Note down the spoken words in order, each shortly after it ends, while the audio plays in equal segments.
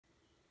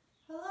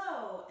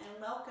Hello and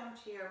welcome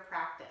to your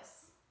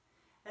practice.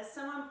 As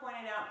someone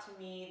pointed out to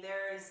me,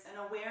 there is an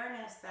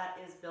awareness that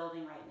is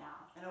building right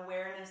now, an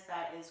awareness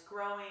that is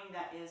growing,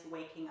 that is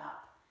waking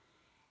up.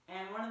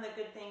 And one of the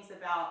good things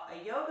about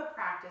a yoga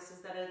practice is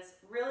that it's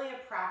really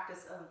a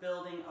practice of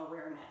building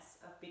awareness,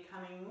 of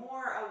becoming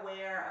more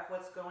aware of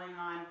what's going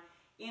on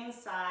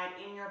inside,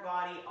 in your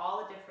body,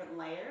 all the different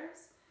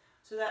layers,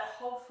 so that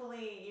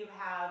hopefully you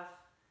have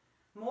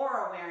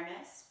more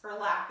awareness, for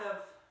lack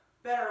of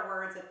better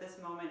words at this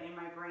moment in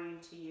my brain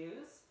to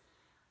use.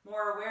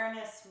 More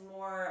awareness,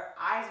 more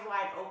eyes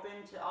wide open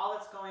to all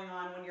that's going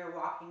on when you're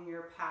walking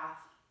your path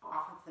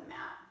off of the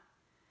mat.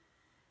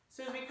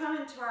 So as we come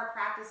into our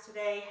practice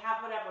today,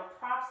 have whatever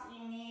props that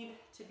you need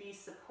to be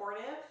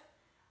supportive,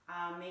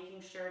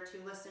 making sure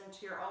to listen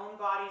to your own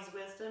body's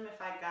wisdom.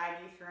 If I guide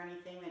you through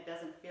anything that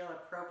doesn't feel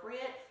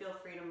appropriate, feel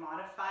free to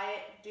modify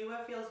it. Do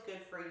what feels good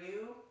for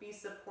you. Be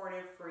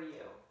supportive for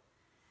you.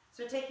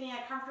 So taking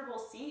a comfortable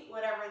seat,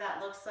 whatever that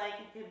looks like,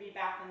 it could be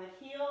back on the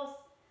heels,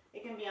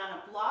 it can be on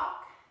a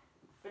block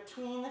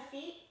between the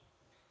feet.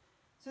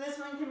 So this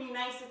one can be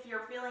nice if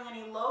you're feeling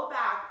any low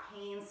back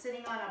pain.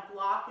 Sitting on a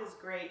block is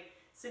great.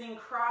 Sitting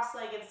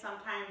cross-legged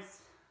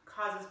sometimes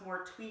causes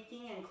more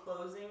tweaking and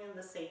closing in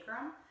the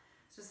sacrum.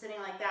 So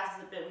sitting like that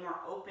is a bit more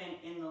open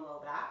in the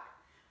low back.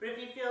 But if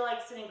you feel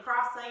like sitting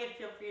cross-legged,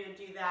 feel free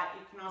to do that.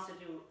 You can also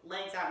do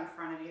legs out in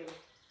front of you.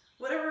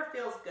 Whatever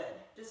feels good.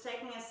 Just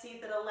taking a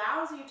seat that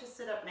allows you to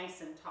sit up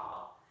nice and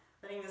tall.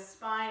 Letting the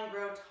spine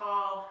grow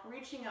tall,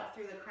 reaching up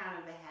through the crown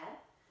of the head.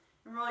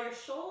 And roll your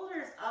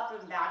shoulders up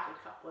and back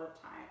a couple of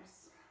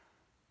times.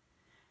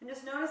 And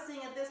just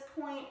noticing at this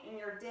point in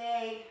your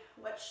day,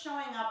 what's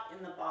showing up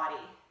in the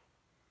body.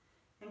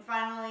 And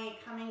finally,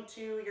 coming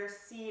to your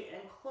seat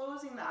and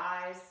closing the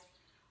eyes,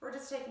 or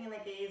just taking the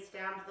gaze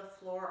down to the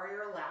floor or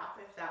your lap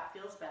if that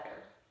feels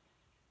better.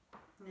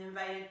 And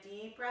invite a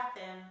deep breath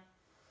in.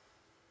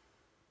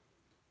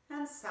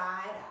 And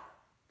sigh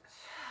out.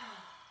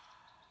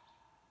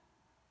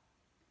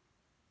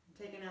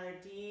 Take another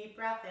deep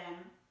breath in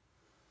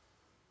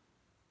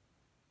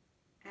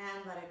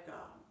and let it go.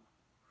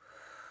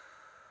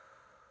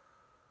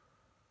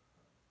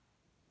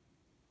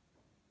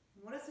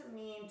 What does it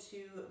mean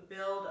to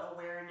build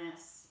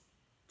awareness,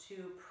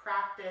 to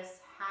practice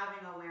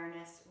having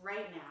awareness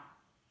right now?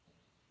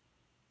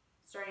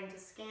 Starting to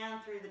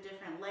scan through the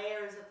different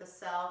layers of the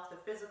self, the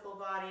physical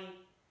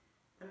body,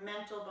 the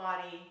mental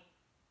body,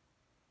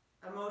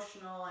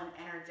 emotional and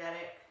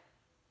energetic,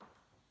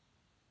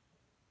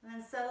 and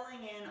then settling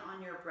in on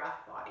your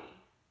breath body.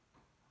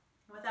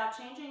 Without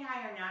changing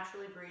how you're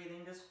naturally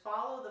breathing, just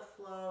follow the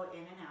flow in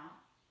and out.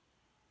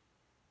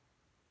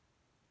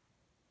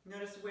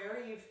 Notice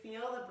where you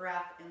feel the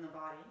breath in the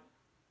body.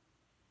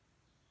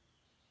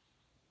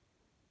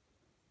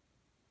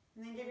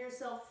 And then give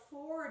yourself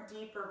 4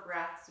 deeper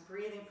breaths,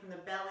 breathing from the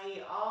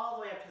belly all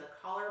the way up to the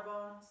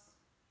collarbones.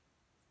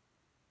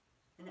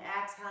 And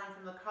exhaling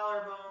from the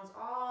collarbones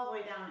all the way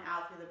down and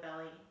out through the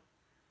belly.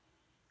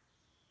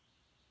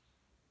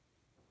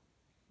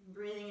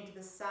 Breathing into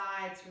the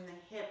sides from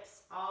the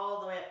hips all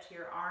the way up to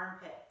your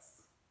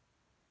armpits.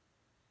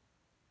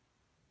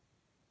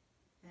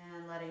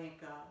 And letting it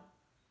go.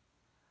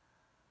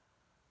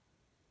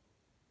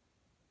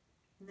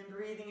 And then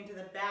breathing into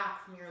the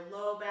back from your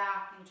low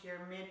back into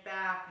your mid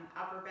back and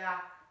upper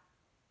back.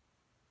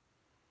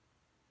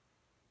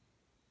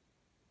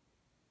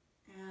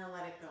 And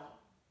let it go.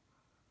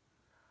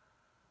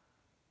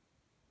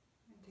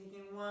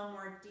 Taking one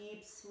more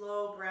deep,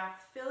 slow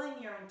breath, filling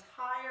your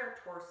entire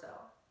torso.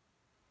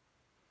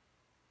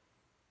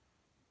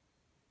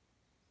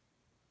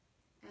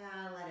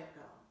 And let it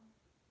go.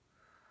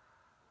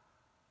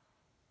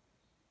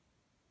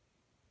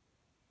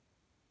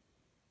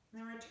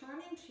 And then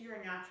returning to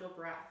your natural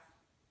breath.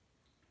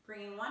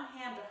 Bringing one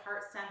hand to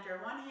heart center,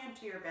 one hand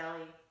to your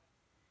belly.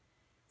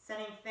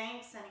 Sending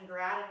thanks, sending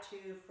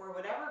gratitude for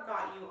whatever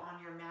got you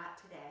on your mat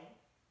today.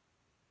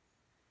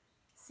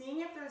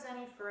 Seeing if there's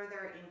any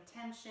further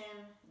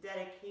intention,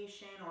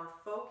 dedication, or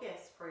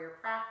focus for your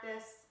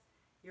practice,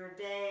 your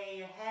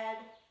day ahead.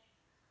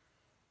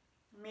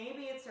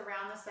 Maybe it's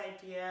around this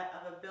idea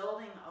of a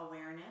building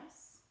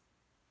awareness,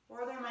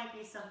 or there might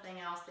be something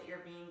else that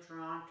you're being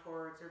drawn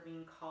towards or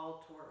being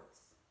called towards.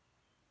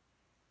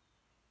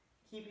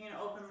 Keeping an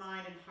open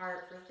mind and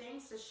heart for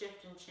things to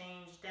shift and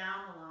change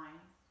down the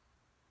line.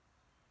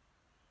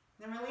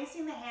 Then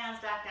releasing the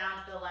hands back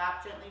down to the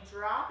lap, gently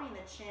dropping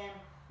the chin.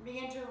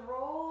 Begin to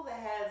roll the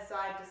head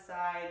side to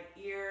side,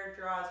 ear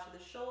draws to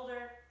the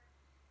shoulder,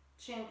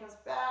 chin comes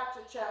back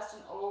to chest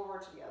and over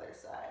to the other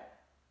side.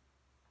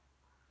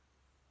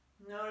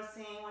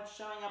 Noticing what's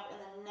showing up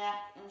in the neck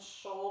and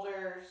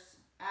shoulders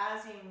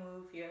as you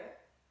move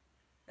here.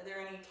 Are there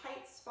any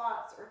tight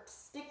spots or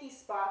sticky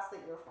spots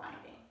that you're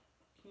finding?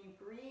 Can you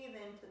breathe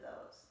into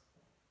those?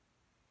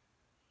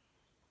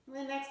 And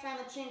then next time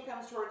the chin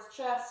comes towards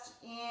chest,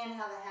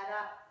 inhale the head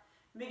up.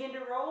 Begin to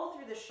roll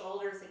through the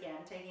shoulders again,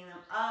 taking them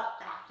up,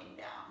 backing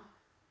down.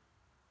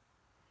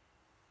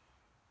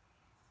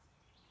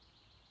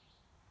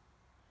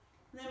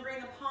 And then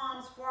bring the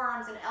palms,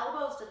 forearms, and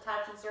elbows to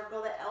touch and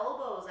circle the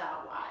elbows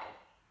out wide.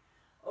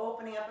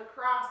 Opening up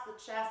across the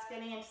chest,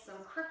 getting into some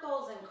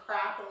crickles and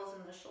crackles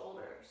in the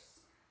shoulders.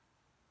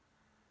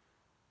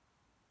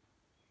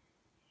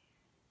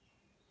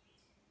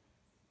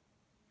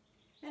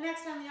 And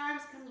next time the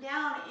arms come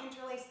down,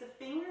 interlace the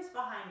fingers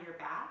behind your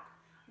back.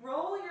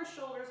 Roll your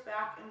shoulders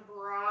back and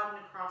broaden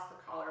across the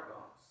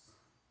collarbones.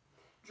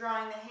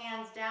 Drawing the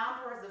hands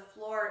down towards the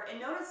floor and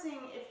noticing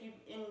if you,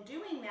 in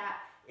doing that,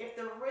 if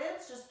the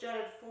ribs just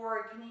jutted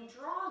forward, can you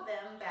draw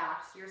them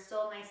back so you're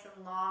still nice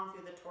and long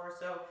through the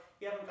torso?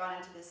 You haven't gone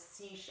into this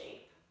C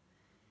shape.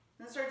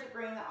 Then start to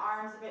bring the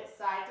arms a bit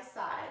side to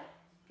side,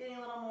 getting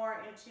a little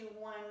more into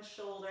one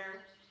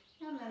shoulder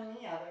and then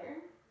the other.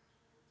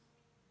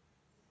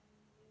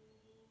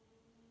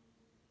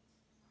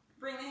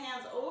 Bring the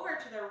hands over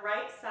to the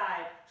right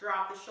side,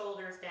 drop the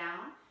shoulders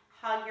down,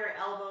 hug your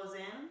elbows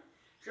in,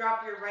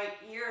 drop your right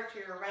ear to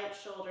your right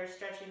shoulder,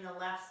 stretching the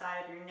left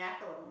side of your neck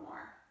a little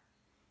more.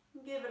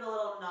 Give it a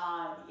little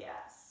nod,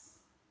 yes.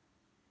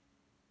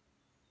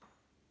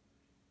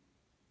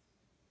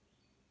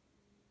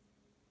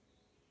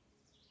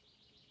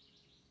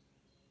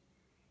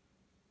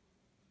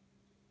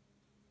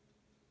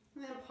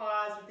 And then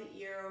pause with the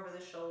ear over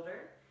the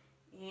shoulder.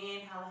 Inhale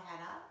the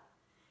head up.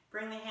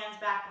 Bring the hands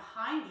back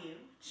behind you.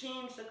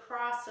 Change the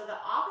cross so the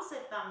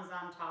opposite thumb's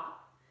on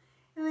top.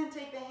 And then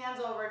take the hands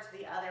over to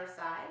the other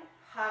side.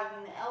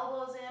 Hugging the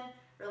elbows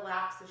in.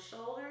 Relax the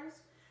shoulders.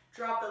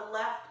 Drop the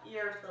left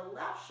ear to the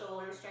left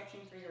shoulder,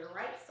 stretching through your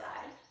right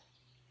side.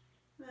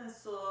 And then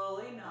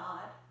slowly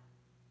nod.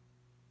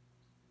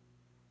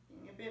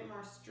 Getting a bit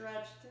more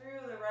stretch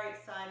through the right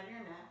side of your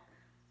neck.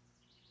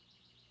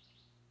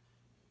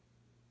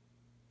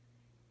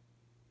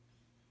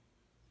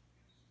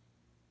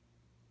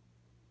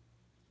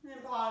 And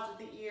then pause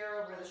with the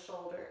ear over the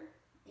shoulder.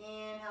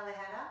 Inhale the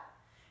head up.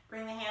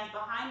 Bring the hands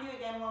behind you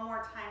again one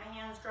more time.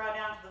 Hands draw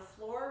down to the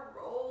floor.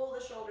 Roll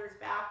the shoulders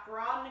back.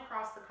 Broaden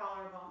across the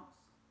collarbones.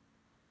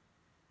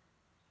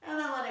 And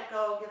then let it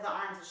go. Give the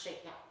arms a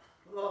shake out.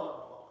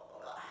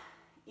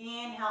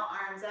 Inhale,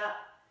 arms up.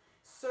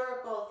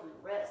 Circle through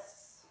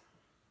wrists.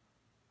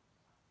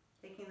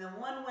 Taking them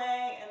one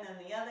way and then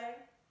the other.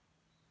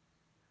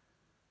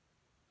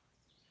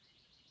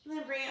 And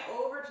then bring it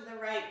over to the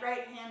right.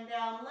 Right hand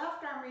down.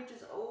 Left arm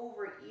reaches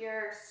over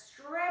ear.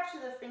 Stretch to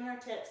the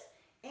fingertips.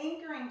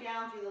 Anchoring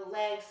down through the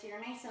legs so you're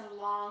nice and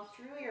long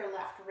through your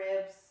left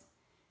ribs,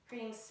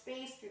 creating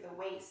space through the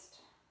waist.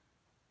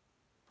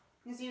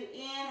 As you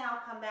inhale,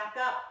 come back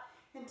up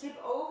and tip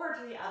over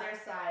to the other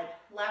side.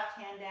 Left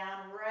hand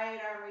down, right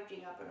arm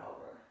reaching up and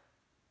over.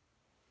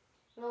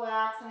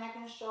 Relax the neck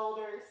and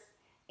shoulders,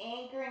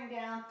 anchoring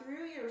down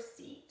through your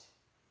seat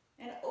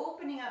and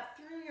opening up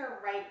through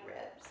your right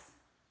ribs.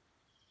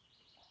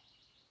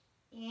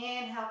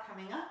 Inhale,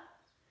 coming up.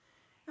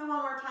 And one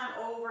more time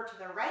over to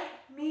the right,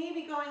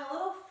 maybe going a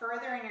little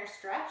further in your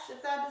stretch.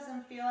 If that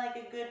doesn't feel like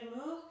a good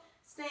move,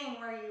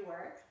 staying where you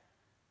were.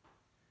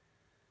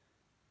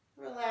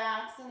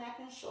 Relax the neck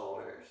and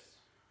shoulders.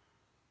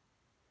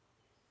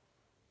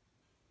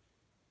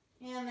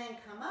 And then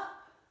come up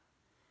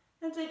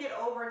and take it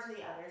over to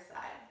the other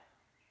side.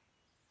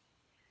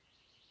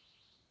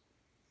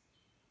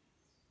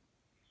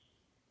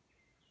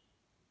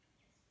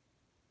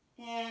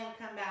 And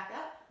come back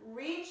up,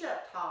 reach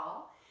up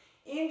tall.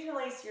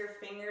 Interlace your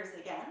fingers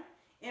again.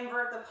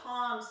 Invert the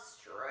palms,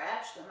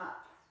 stretch them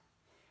up.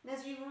 And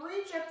as you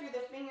reach up through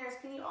the fingers,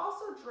 can you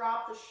also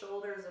drop the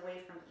shoulders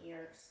away from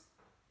ears?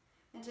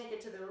 And take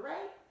it to the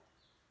right.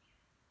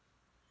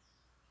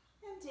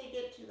 And take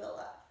it to the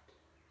left.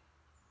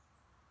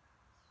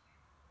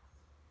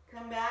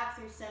 Come back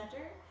through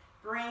center.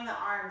 Bring the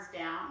arms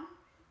down.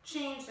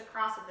 Change the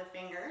cross of the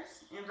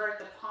fingers. Invert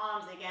the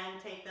palms again,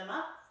 take them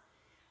up.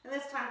 And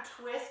this time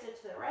twist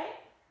it to the right.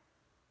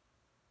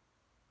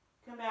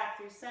 Come back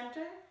through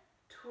center,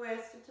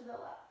 twist it to the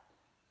left.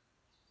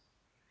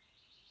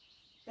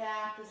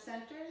 Back to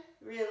center,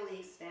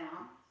 release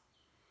down.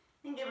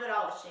 And give it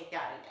all a shake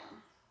out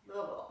again.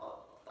 Blah, blah, blah,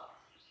 blah, blah.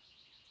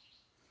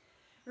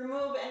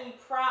 Remove any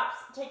props,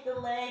 take the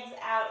legs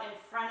out in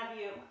front of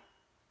you.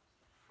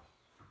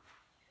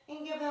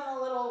 And give them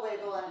a little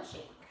wiggle and a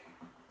shake.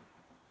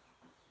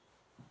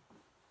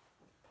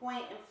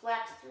 Point and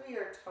flex through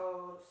your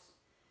toes.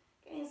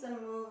 Getting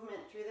some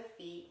movement through the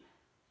feet.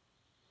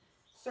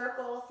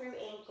 Circle through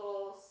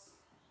ankles,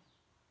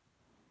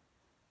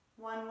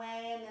 one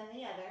way and then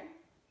the other.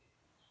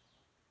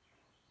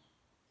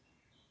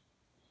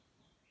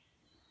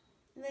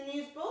 And then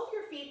use both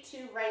your feet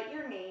to write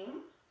your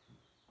name.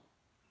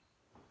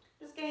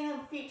 Just getting the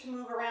feet to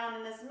move around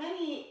in as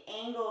many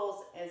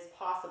angles as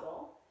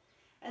possible.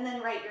 And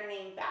then write your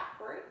name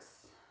backwards,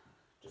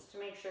 just to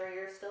make sure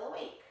you're still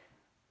awake.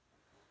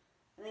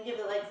 And then give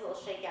the legs a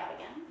little shake out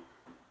again.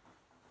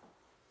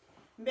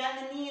 Bend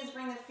the knees,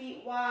 bring the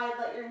feet wide,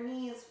 let your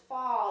knees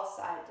fall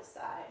side to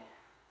side.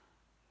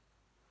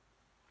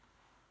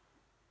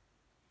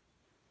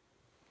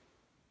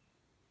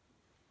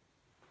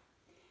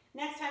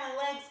 Next time the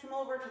legs come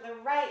over to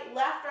the right,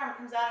 left arm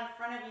comes out in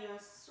front of you and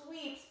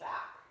sweeps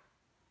back.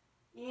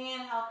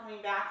 Inhale,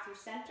 coming back through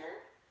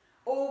center.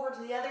 Over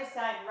to the other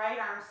side, right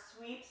arm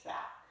sweeps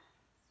back.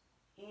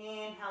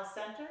 Inhale,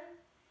 center.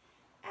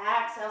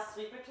 Exhale,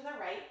 sweep it to the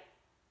right.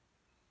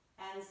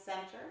 And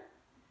center.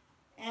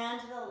 And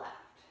to the left.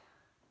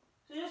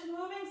 So just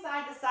moving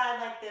side to side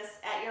like this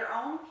at your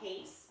own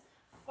pace.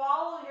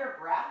 Follow your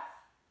breath.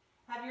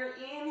 Have your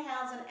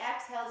inhales and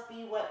exhales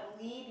be what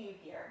lead you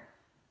here.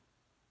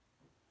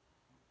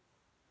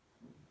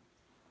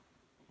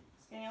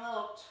 Just getting a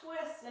little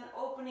twist and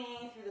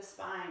opening through the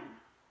spine.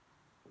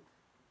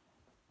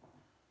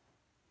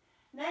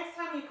 Next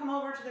time you come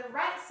over to the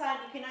right side,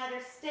 you can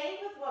either stay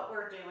with what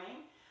we're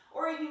doing,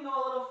 or you can go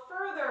a little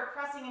further,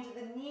 pressing into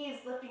the knees,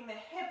 lifting the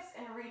hips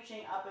and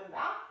reaching up and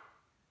back.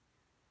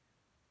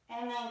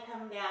 And then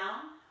come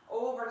down,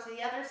 over to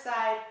the other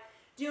side,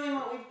 doing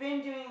what we've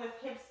been doing with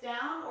hips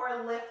down,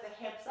 or lift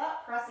the hips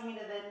up, pressing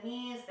into the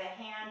knees, the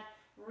hand,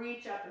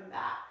 reach up and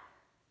back.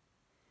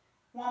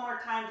 One more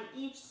time to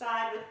each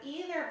side with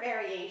either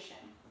variation.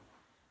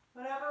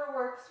 Whatever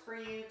works for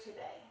you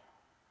today.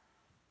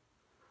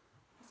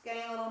 Just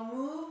getting a little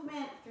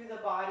movement through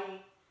the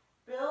body.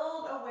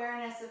 Build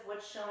awareness of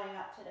what's showing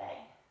up today.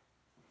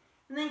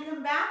 And then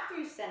come back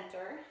through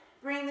center.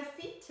 Bring the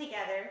feet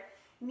together,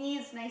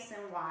 knees nice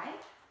and wide.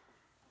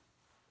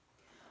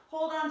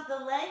 Hold on to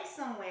the legs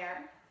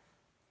somewhere.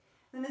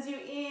 Then as you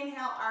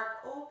inhale,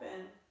 arc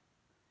open.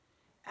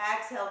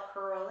 Exhale,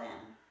 curl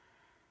in.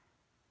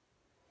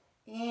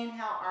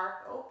 Inhale,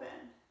 arc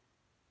open.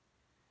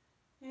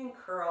 And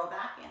curl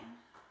back in.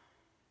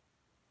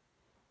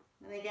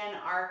 And again,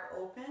 arc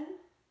open.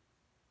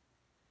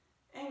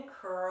 And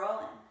curl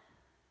in.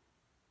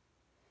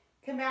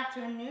 Come back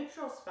to a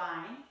neutral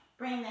spine.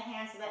 Bring the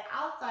hands to the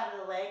outside of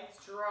the legs.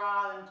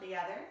 Draw them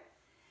together.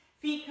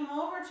 Feet come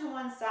over to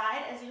one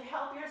side as you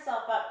help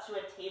yourself up to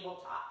a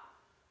tabletop.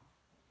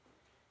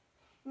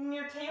 In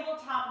your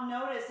tabletop,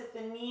 notice if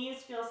the knees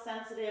feel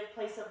sensitive,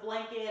 place a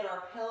blanket or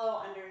a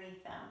pillow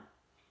underneath them.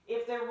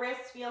 If the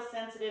wrists feel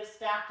sensitive,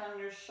 stacked on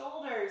your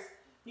shoulders,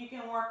 you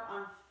can work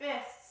on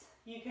fists.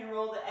 You can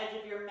roll the edge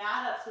of your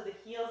mat up so the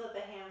heels of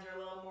the hands are a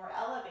little more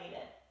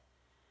elevated.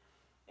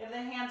 If the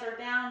hands are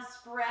down,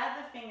 spread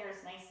the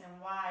fingers nice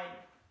and wide.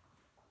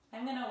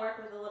 I'm going to work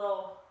with a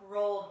little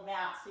rolled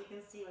mat so you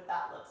can see what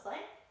that looks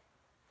like.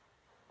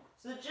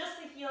 So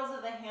just the heels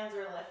of the hands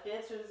are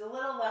lifted, so there's a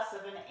little less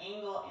of an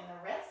angle in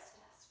the wrist.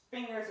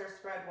 Fingers are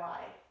spread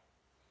wide.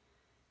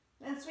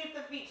 Then sweep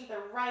the feet to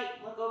the right,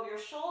 look over your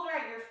shoulder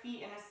at your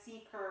feet in a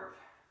C curve.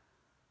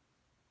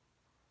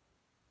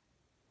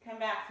 Come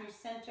back through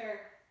center,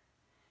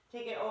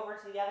 take it over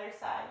to the other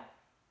side.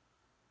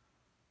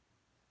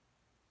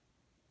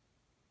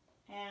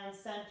 And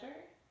center.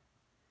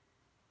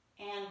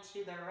 And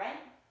to the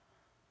right.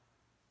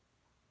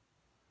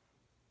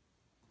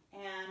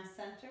 And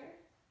center.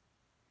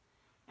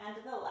 And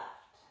to the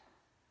left.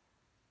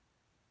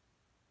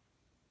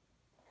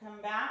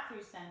 Come back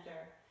through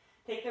center.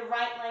 Take the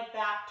right leg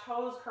back,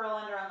 toes curl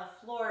under on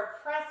the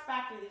floor, press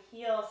back through the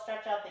heel,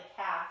 stretch out the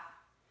calf.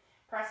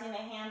 Pressing the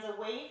hands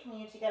away from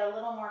you to get a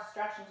little more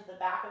stretch into the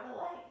back of the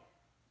leg.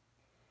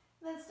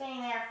 And then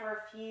staying there for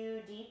a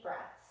few deep breaths.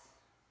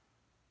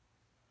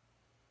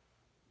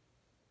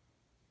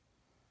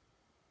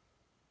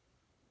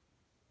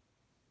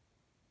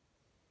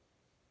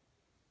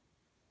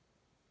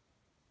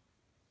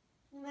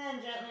 And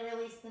then gently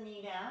release the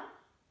knee down.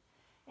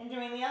 And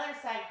doing the other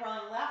side,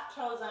 curling left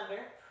toes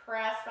under,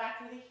 press back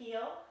through the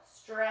heel,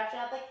 stretch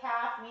out the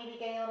calf, maybe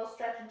getting a little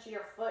stretch into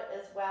your foot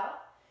as well.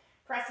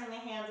 Pressing the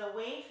hands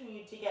away from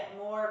you to get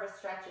more of a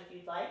stretch if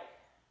you'd like.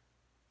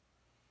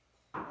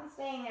 And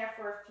staying there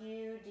for a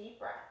few deep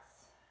breaths.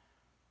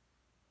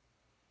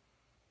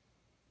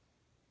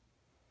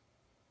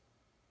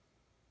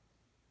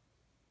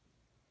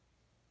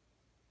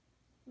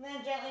 And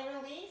then gently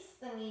release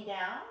the knee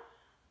down.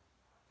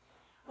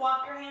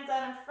 Walk your hands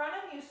out in front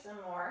of you some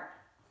more.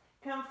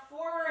 Come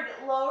forward,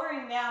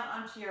 lowering down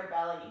onto your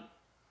belly.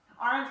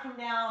 Arms come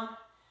down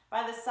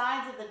by the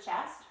sides of the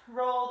chest.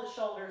 Roll the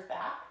shoulders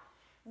back.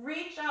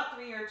 Reach out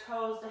through your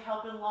toes to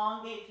help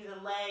elongate through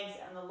the legs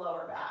and the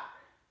lower back.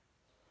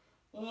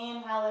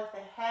 Inhale, lift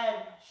the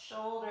head,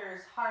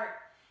 shoulders, heart.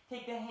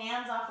 Take the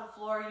hands off the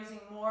floor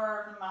using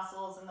more of the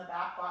muscles in the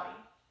back body.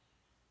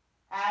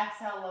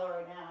 Exhale,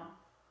 lower down.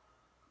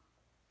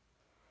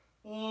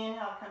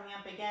 Inhale, coming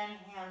up again,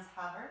 hands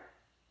hover.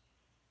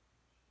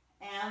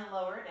 And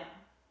lower down.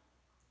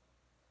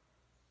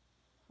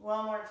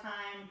 One more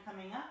time,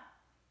 coming up.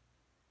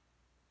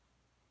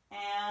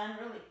 And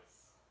release.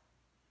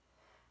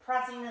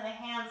 Pressing to the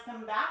hands,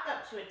 come back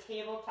up to a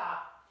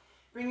tabletop.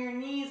 Bring your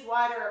knees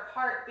wider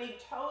apart, big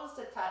toes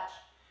to touch.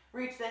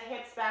 Reach the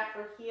hips back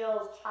for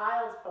heels,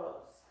 child's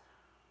pose.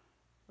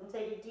 And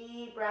take a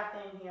deep breath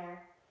in here.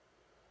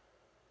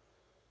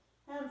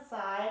 And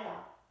side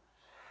out.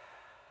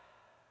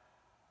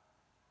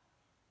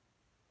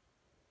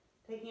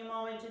 Taking a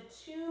moment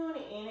to tune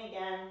in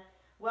again,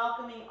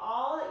 welcoming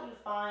all that you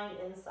find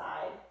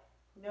inside.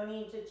 No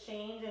need to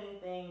change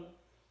anything.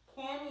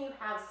 Can you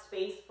have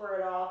space for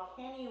it all?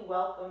 Can you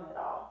welcome it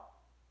all?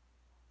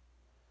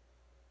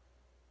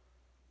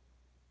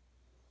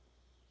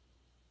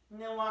 And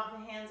then walk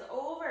the hands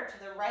over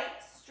to the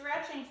right,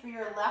 stretching through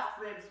your left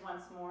ribs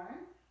once more.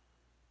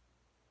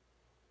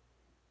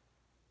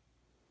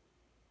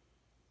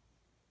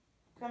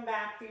 Come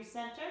back through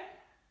center.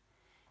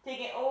 Take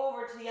it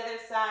over to the other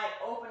side.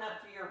 Open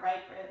up through your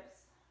right ribs.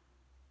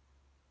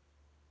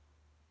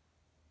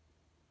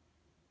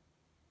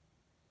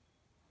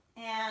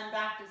 And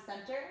back to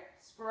center.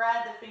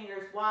 Spread the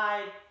fingers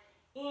wide.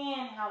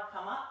 Inhale,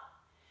 come up.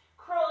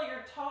 Curl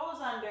your toes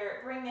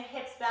under. Bring the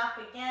hips back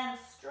again,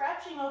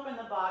 stretching open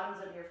the bottoms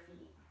of your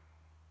feet.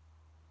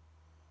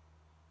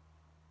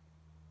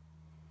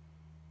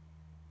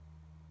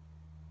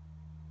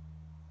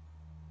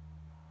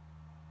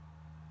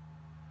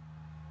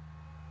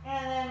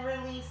 And then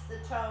release the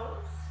toes.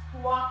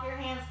 Walk your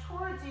hands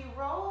towards you,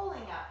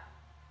 rolling up.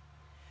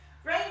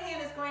 Right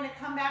hand is going to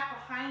come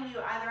back behind you,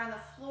 either on the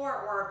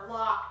floor or a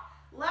block.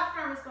 Left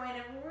arm is going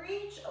to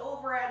reach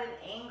over at an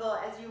angle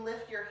as you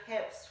lift your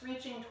hips,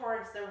 reaching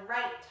towards the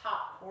right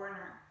top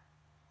corner.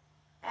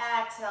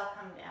 Exhale,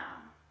 come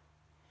down.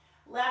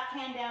 Left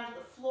hand down to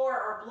the floor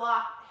or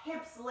block,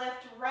 hips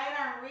lift, right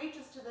arm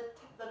reaches to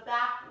the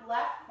back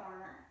left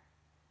corner.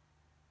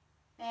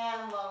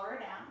 And lower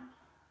down.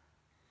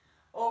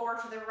 Over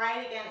to the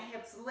right again,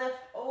 hips lift,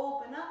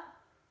 open up.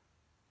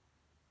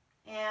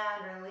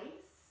 And release.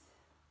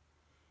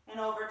 And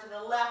over to the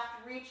left,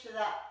 reach to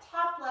that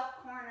top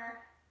left corner.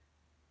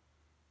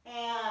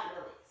 And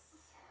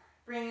release.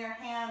 Bring your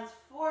hands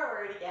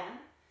forward again,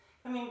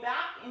 coming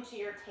back into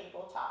your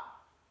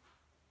tabletop.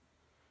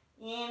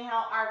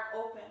 Inhale, arc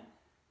open.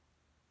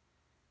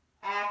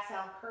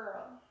 Exhale,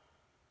 curl.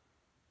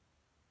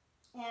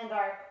 And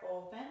arc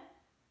open.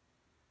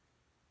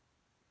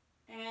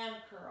 And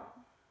curl.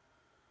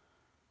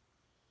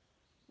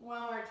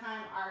 One more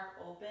time, arc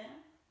open.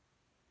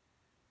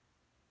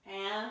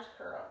 And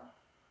curl.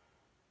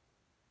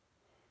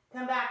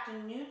 Come back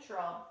to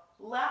neutral.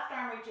 Left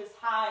arm reaches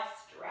high,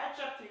 stretch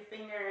up through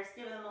fingers,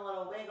 give them a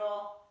little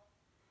wiggle.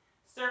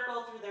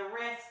 Circle through the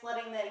wrists,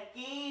 letting the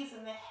gaze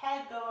and the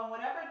head go in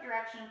whatever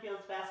direction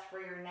feels best for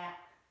your neck.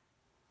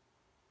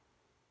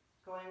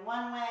 Going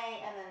one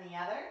way and then the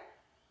other.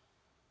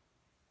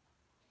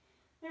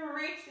 Then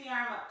reach the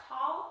arm up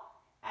tall.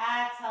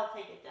 Exhale,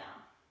 take it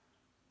down.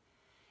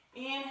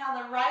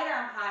 Inhale the right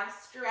arm high,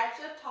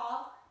 stretch up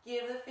tall.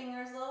 Give the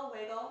fingers a little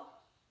wiggle.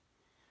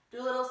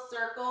 Do a little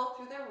circle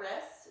through the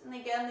wrists. And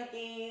again, the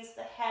gaze,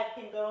 the head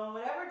can go in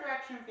whatever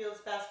direction feels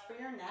best for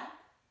your neck.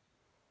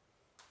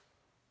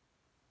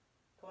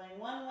 Going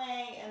one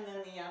way and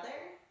then the other.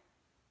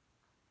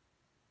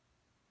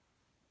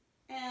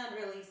 And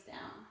release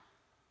down.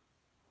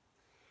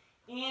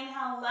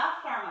 Inhale,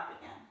 left arm up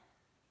again.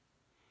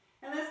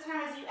 And this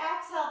time as you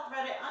exhale,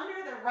 thread it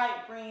under the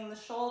right, bringing the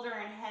shoulder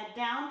and head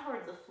down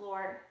towards the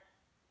floor.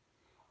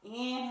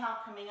 Inhale,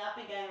 coming up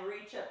again,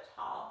 reach up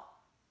tall.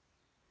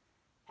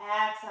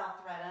 Exhale,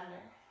 thread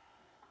under.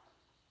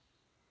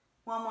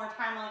 One more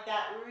time like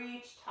that,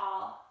 reach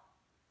tall.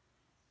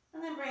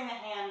 And then bring the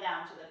hand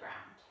down to the ground.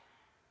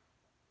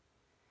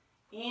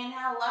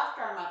 Inhale, left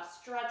arm up,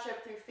 stretch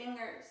up through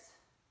fingers.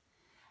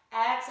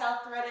 Exhale,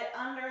 thread it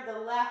under the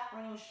left,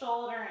 bring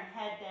shoulder and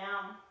head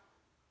down.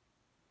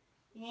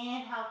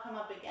 Inhale, come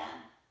up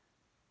again.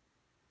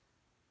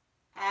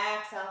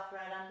 Exhale,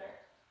 thread under.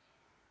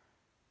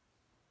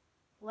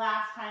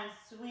 Last time,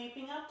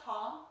 sweeping up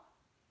tall.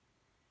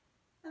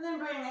 And then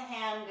bring the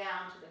hand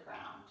down to the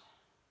ground.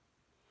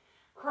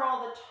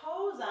 Curl the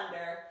toes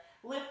under.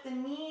 Lift the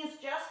knees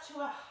just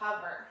to a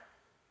hover.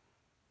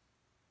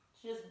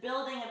 Just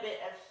building a bit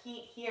of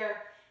heat here.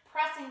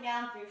 Pressing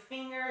down through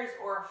fingers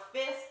or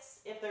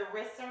fists if the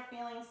wrists are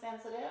feeling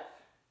sensitive.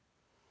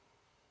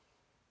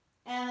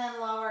 And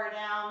then lower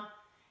down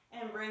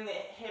and bring the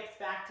hips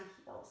back to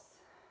heels.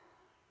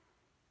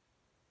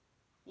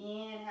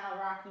 Inhale,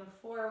 rocking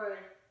forward.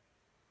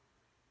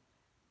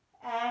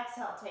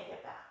 Exhale, take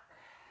it back.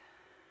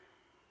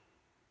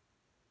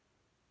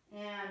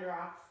 And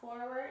rock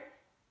forward.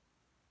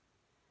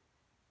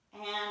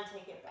 And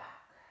take it back.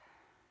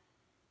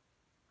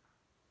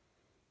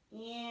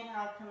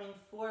 Inhale, coming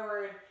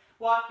forward.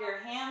 Walk your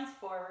hands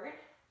forward.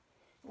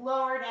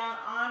 Lower down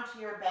onto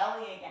your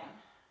belly again.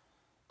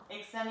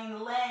 Extending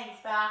the legs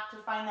back to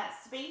find that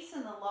space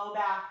in the low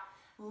back.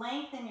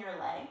 Lengthen your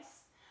legs.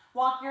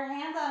 Walk your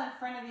hands out in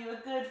front of you, a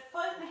good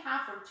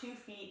 1.5 or 2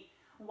 feet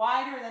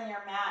wider than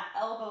your mat,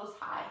 elbows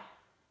high.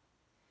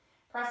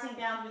 Pressing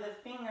down through the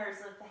fingers,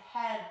 lift the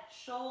head,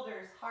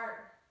 shoulders,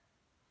 heart.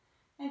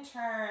 And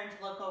turn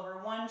to look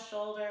over one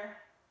shoulder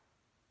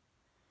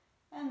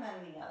and then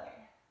the other.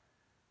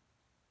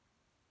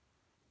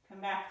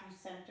 Come back through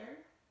center,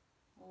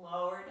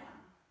 lower down.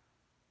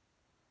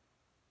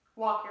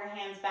 Walk your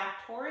hands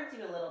back towards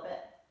you a little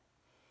bit.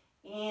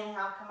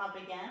 Inhale, come up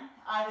again,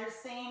 either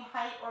same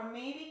height or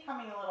maybe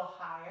coming a little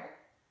higher.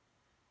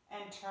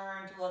 And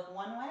turn to look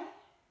one way.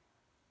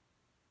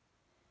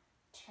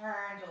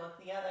 Turn to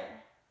look the other.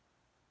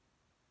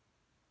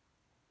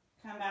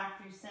 Come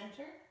back through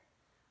center,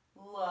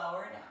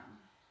 lower down.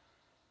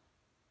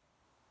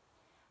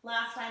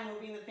 Last time,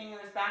 moving the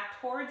fingers back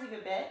towards you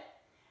a bit.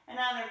 And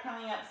now they're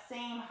coming up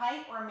same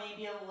height or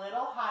maybe a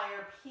little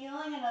higher,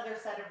 peeling another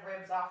set of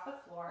ribs off the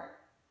floor.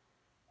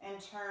 And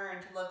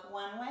turn to look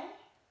one way,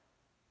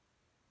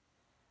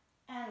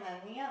 and then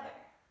the other.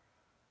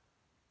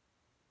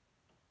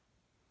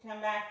 Come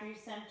back through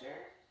center.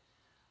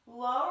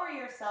 Lower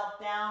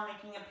yourself down,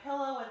 making a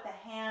pillow with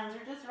the hands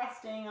or just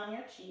resting on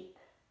your cheek.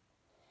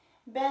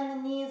 Bend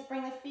the knees,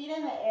 bring the feet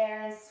in the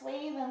air, and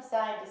sway them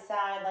side to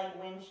side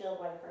like windshield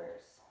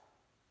wipers.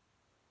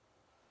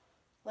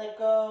 Let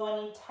go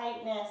any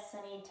tightness,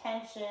 any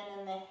tension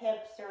in the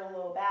hips or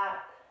low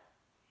back.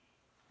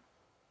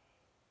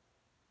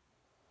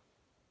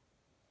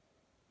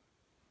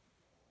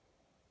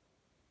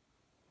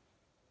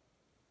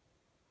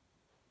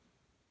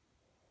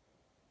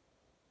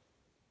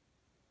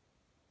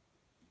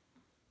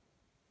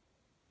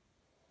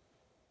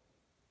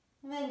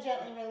 And then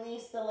gently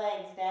release the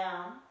legs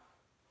down.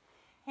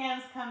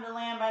 Hands come to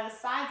land by the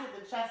sides of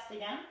the chest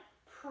again.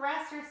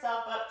 Press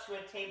yourself up to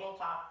a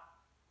tabletop.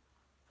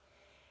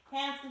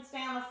 Hands can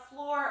stay on the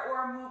floor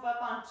or move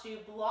up onto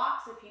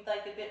blocks if you'd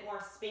like a bit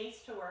more space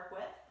to work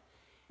with.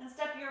 And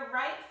step your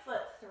right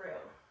foot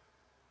through.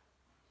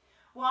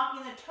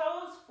 Walking the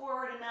toes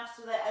forward enough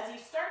so that as you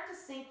start to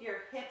sink your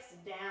hips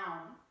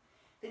down,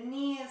 the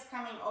knee is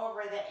coming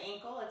over the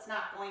ankle. It's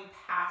not going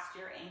past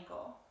your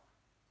ankle.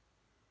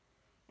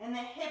 And the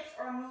hips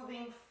are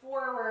moving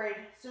forward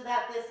so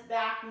that this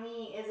back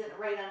knee isn't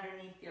right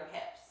underneath your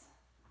hips.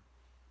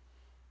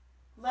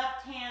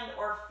 Left hand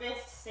or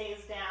fist stays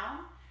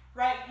down.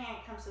 Right hand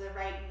comes to the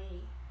right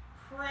knee.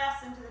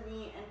 Press into the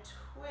knee and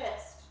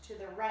twist to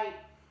the right,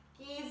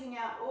 gazing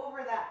out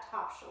over that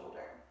top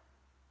shoulder.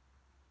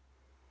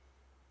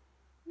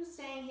 Just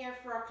staying here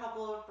for a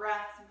couple of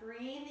breaths,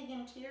 breathing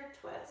into your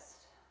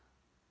twist.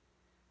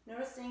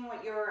 Noticing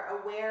what you're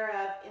aware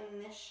of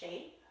in this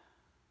shape.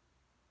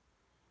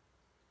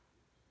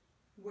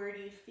 Where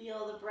do you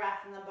feel the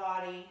breath in the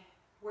body?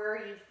 Where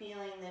are you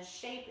feeling this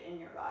shape in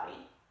your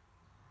body?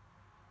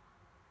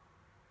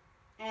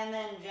 And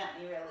then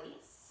gently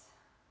release.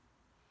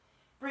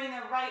 Bring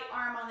the right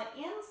arm on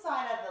the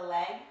inside of the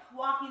leg,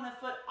 walking the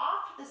foot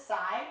off to the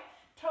side.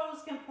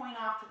 Toes can point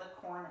off to the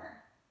corner.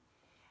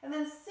 And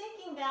then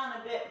sinking down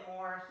a bit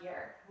more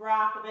here.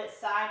 Rock a bit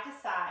side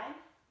to side.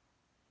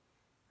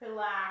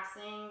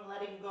 Relaxing,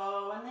 letting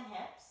go in the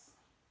hips.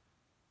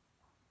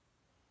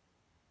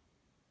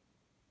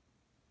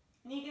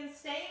 And you can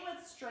stay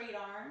with straight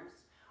arms,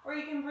 or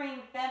you can bring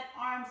bent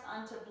arms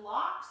onto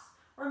blocks,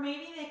 or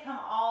maybe they come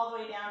all the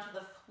way down to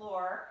the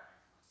floor.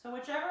 So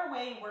whichever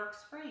way works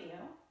for you.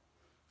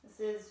 This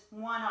is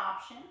one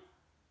option.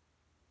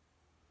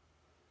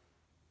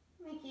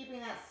 And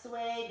keeping that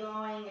sway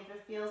going if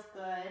it feels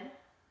good.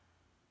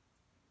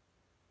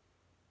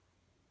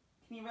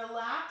 Can you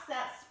relax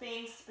that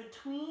space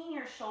between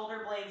your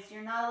shoulder blades so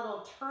you're not a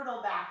little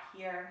turtle back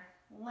here,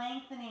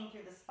 lengthening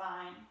through the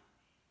spine.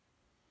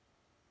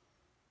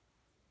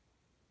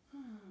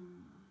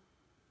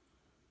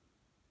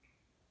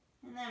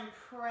 And then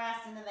press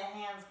into the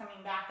hands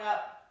coming back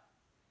up.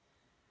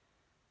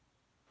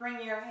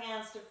 Bring your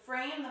hands to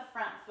frame the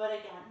front foot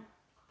again,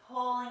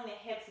 pulling the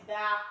hips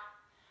back.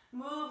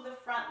 Move the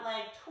front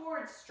leg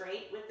towards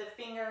straight with the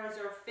fingers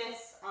or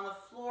fists on the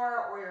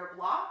floor or your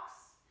blocks.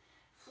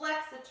 Flex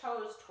the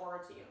toes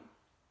towards you.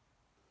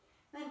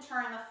 Then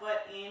turn the foot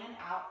in and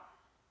out.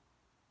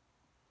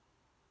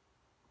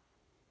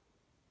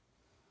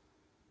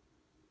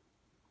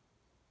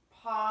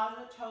 Pause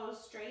the toes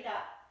straight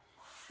up.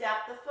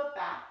 Step the foot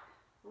back.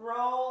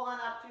 Roll on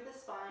up through the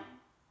spine.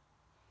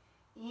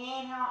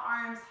 Inhale,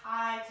 arms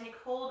high. Take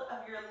hold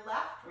of your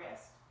left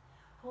wrist.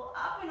 Pull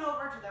up and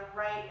over to the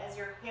right as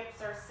your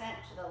hips are sent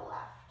to the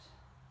left.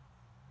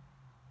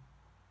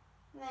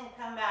 And then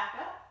come back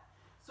up.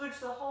 Switch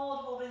the hold,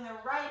 holding the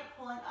right,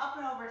 pulling up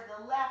and over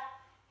to the left.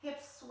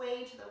 Hips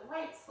sway to the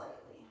right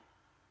slightly.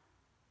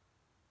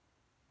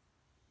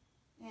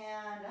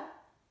 And up.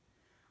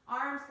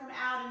 Arms come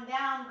out and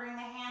down. Bring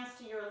the hands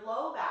to your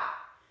low back.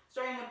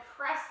 Starting to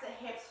press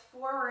the hips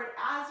forward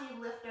as you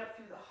lift up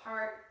through the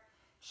heart.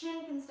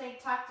 Chin can stay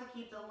tucked to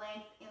keep the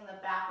length in the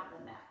back of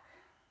the neck.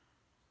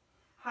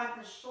 Hug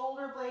the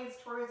shoulder blades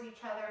towards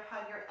each other.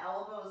 Hug your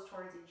elbows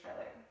towards each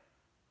other.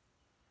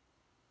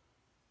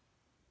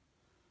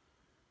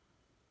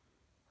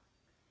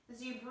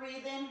 As you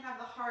breathe in, have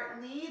the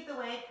heart lead the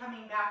way,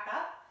 coming back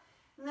up.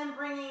 And then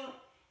bringing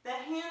the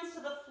hands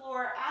to the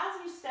floor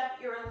as you step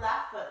your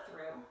left foot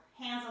through.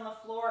 Hands on the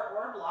floor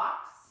or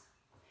blocks.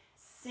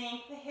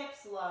 Sink the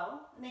hips low.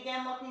 And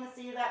again, looking to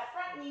see that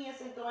front knee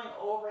isn't going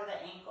over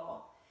the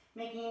ankle.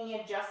 Making any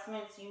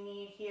adjustments you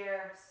need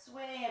here.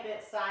 Sway a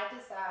bit side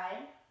to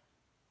side.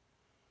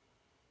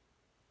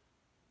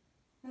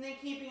 And then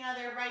keeping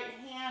either right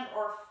hand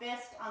or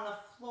fist on the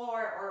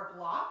floor or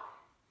block.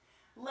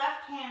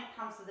 Left hand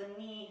comes to the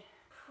knee.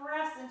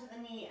 Press into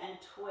the knee and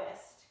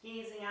twist.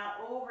 Gazing out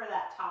over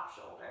that top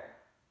shoulder.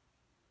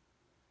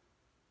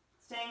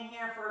 Staying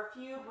here for a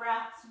few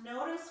breaths,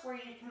 notice where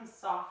you can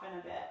soften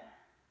a bit.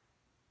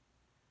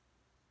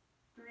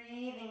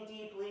 Breathing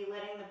deeply,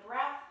 letting the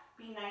breath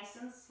be nice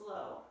and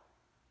slow.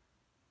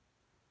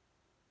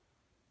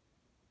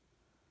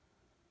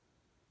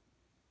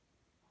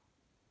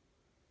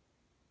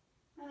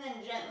 And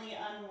then gently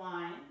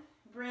unwind.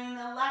 Bring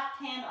the left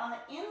hand on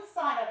the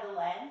inside of the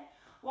leg.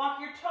 Walk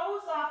your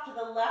toes off to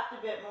the left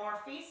a bit more,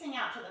 facing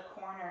out to the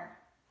corner.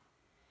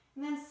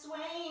 And then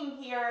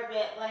swaying here a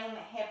bit, letting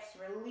the hips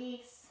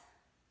release.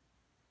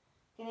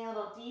 Getting a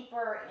little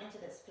deeper into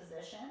this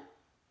position.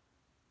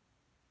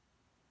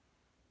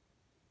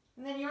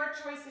 And then your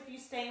choice if you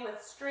stay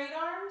with straight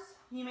arms,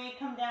 you may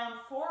come down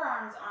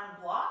forearms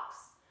on blocks,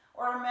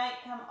 or might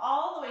come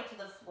all the way to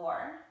the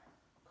floor.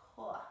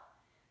 Cool.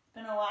 It's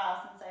been a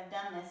while since I've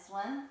done this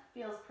one.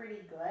 Feels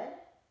pretty good.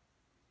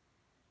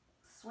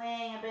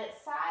 Swaying a bit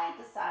side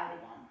to side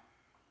again.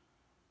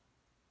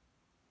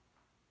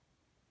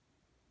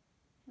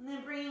 And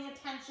then bringing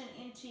attention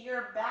into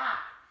your back.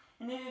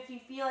 And if you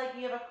feel like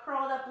you have a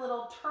curled up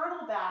little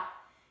turtle back,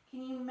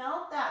 can you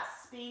melt that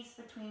space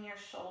between your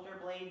shoulder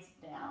blades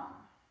down?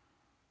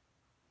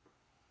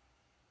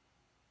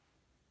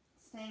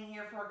 Staying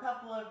here for a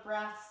couple of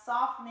breaths,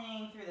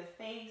 softening through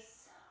the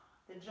face,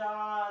 the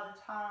jaw,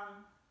 the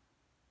tongue.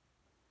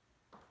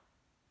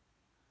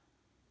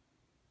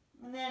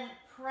 And then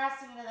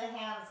pressing into the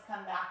hands,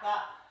 come back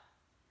up.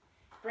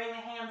 Bring the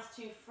hands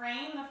to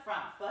frame the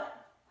front foot.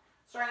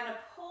 Starting to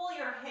pull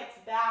your hips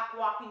back,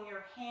 walking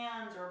your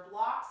hands or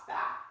blocks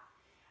back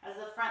as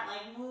the front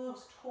leg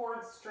moves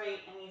towards straight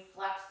and you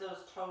flex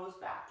those toes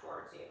back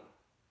towards you.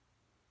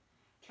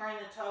 Turn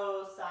the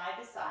toes side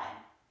to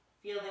side.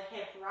 Feel the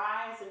hip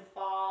rise and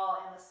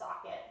fall in the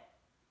socket.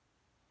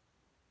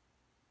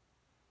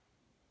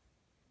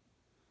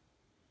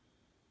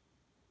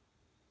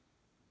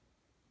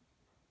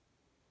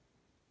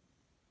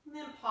 And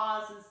then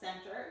pause and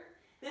center.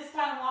 This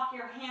time walk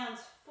your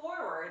hands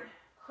forward.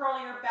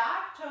 Curl your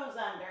back toes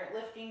under,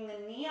 lifting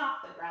the knee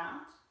off the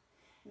ground.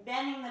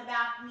 Bending the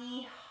back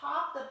knee,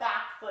 hop the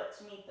back foot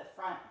to meet the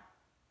front.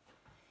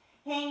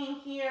 Hanging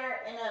here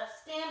in a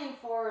standing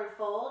forward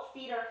fold,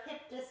 feet are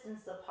hip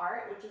distance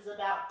apart, which is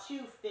about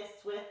 2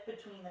 fists width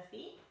between the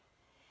feet.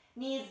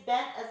 Knees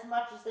bent as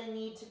much as they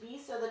need to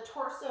be so the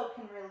torso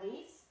can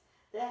release.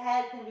 The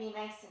head can be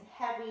nice and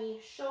heavy,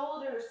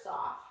 shoulders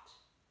soft.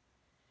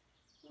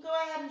 Go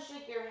ahead and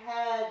shake your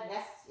head,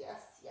 yes,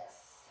 yes, yes.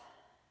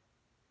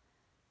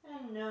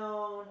 And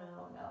no,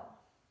 no, no.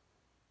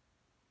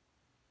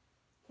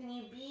 Can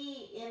you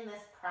be in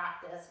this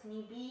practice? Can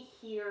you be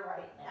here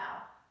right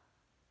now?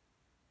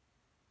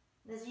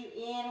 As you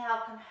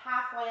inhale, come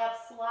halfway up,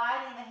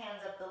 sliding the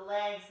hands up the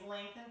legs,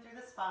 lengthen through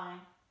the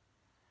spine.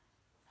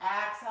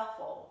 Exhale,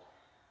 fold.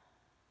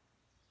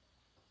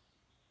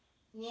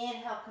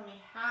 Inhale,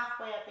 coming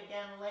halfway up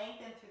again,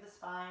 lengthen through the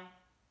spine.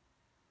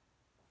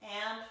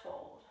 And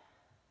fold.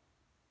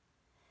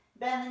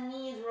 Bend the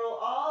knees, roll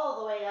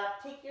all the way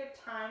up. Take your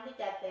time to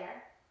get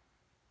there.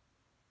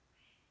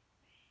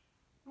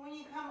 When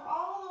you come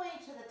all the way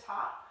to the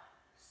top,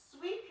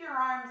 sweep your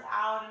arms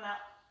out and up.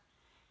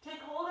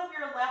 Take hold of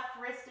your left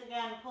wrist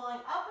again,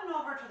 pulling up and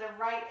over to the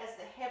right as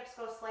the hips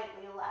go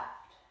slightly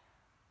left.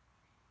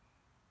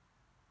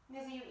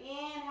 As you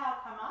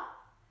inhale, come up.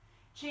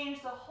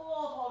 Change the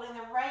hold, holding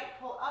the right,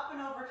 pull up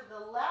and over to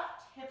the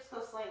left, hips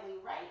go slightly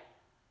right.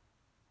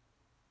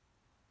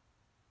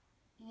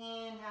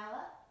 Inhale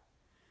up.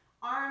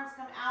 Arms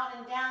come out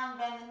and down,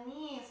 bend the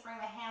knees, bring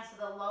the hands to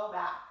the low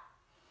back.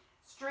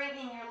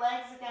 Straightening your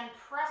legs again,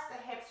 press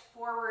the hips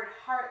forward,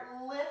 heart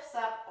lifts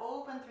up,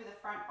 open through the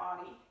front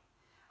body.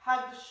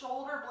 Hug the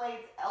shoulder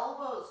blades,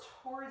 elbows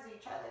towards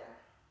each other.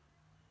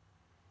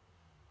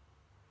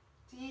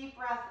 Deep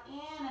breath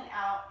in and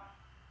out.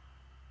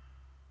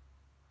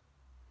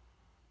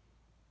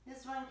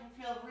 This one can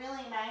feel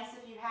really nice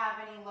if you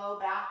have any low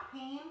back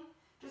pain.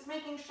 Just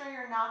making sure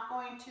you're not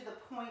going to the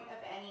point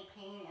of any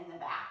pain in the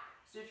back.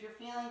 So if you're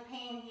feeling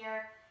pain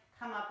here,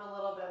 come up a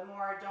little bit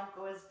more. Don't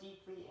go as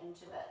deeply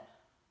into it.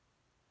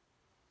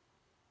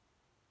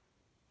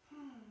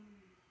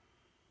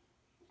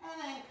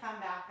 And then come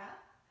back up.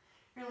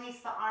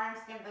 Release the arms,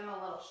 give them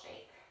a little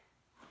shake.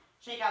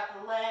 Shake out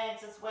the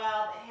legs as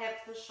well, the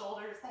hips, the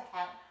shoulders, the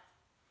head.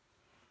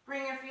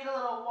 Bring your feet a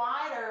little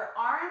wider,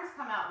 arms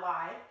come out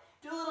wide.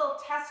 Do a little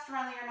test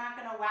run that you're not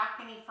going to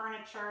whack any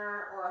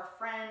furniture or a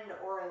friend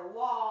or the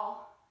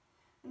wall.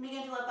 And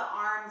begin to let the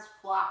arms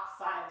flop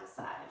side to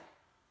side.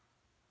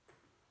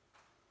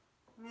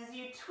 And as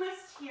you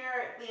twist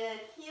here, the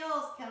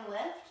heels can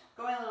lift,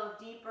 going a little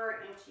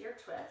deeper into your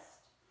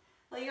twist.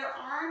 Let your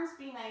arms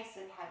be nice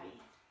and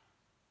heavy.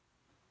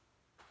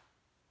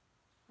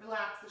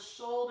 Relax the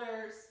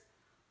shoulders.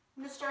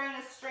 I'm just starting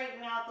to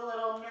straighten out the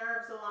little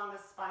nerves along the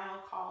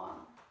spinal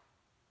column.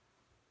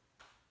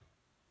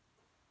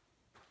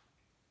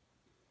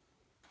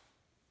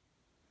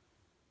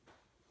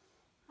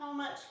 How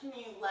much can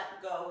you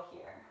let go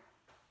here?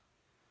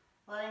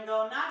 Letting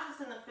go not just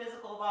in the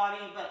physical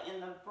body, but in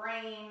the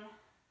brain.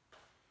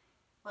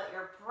 Let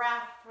your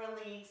breath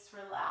release,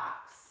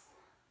 relax.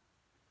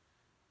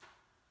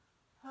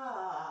 And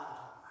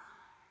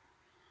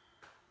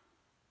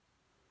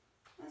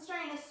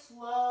starting to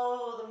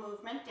slow the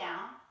movement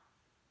down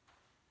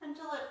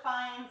until it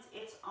finds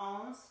its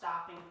own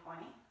stopping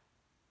point,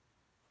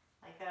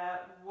 like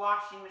a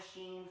washing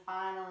machine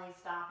finally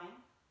stopping.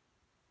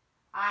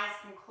 Eyes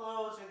can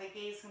close or the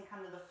gaze can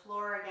come to the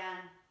floor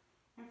again,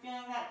 and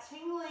feeling that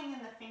tingling in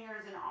the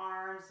fingers and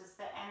arms as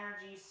the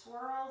energy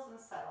swirls and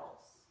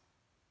settles.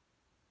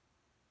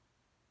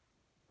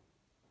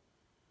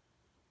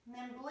 And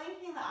then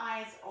blinking the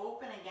eyes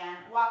open again,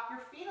 walk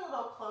your feet a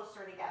little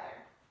closer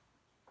together.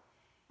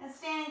 And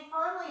standing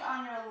firmly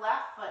on your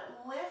left foot,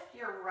 lift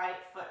your right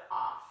foot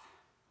off.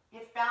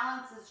 If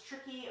balance is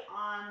tricky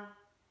on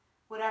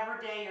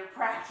whatever day you're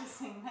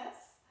practicing this,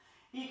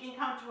 you can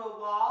come to a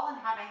wall and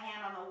have a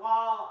hand on the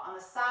wall, on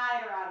the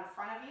side, or out in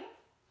front of you.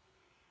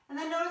 And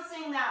then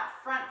noticing that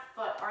front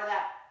foot, or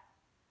that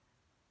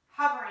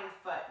hovering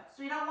foot.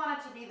 So you don't want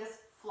it to be this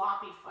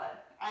floppy foot,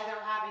 either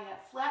having it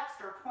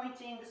flexed or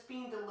pointing, just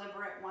being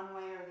deliberate one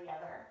way or the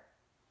other.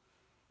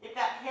 If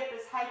that hip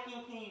is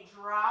hiking, can you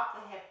drop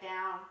the hip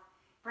down?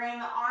 Bring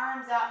the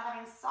arms out,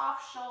 having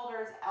soft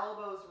shoulders,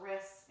 elbows,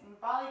 wrists, in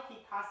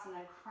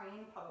Balikikasana,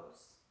 crane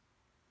pose.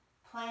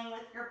 Playing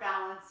with your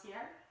balance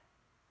here.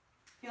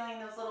 Feeling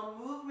those little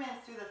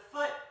movements through the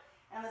foot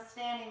and the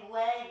standing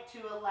leg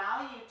to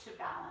allow you to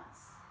balance.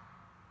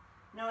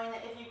 Knowing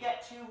that if you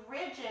get too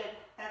rigid,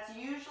 that's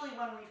usually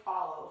when we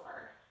fall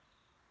over.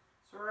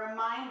 So a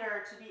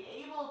reminder to be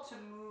able to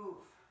move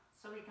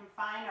so we can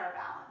find our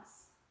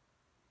balance.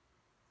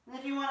 And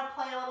if you want to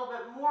play a little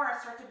bit more,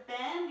 start to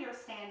bend your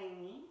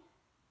standing knee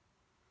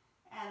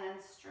and then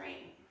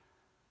straighten.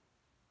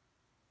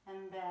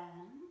 And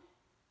bend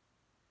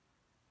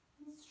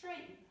and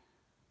straighten.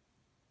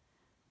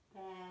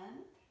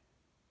 Bend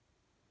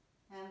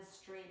and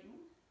straighten.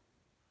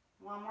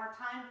 One more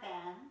time,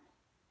 bend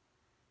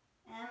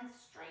and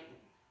straighten.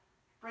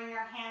 Bring your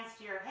hands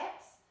to your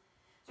hips.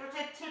 Start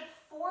to tip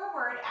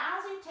forward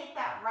as you take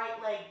that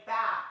right leg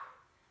back,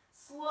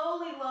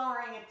 slowly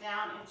lowering it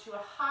down into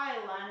a high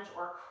lunge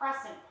or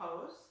crescent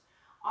pose.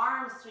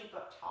 Arms sweep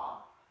up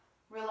tall.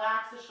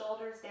 Relax the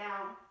shoulders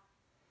down.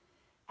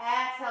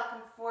 Exhale,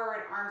 come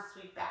forward, arms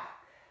sweep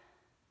back.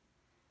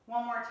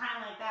 One more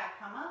time like that,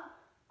 come up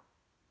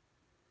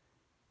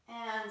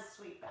and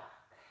sweep back.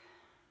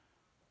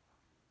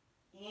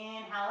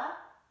 Inhale up.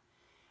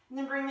 And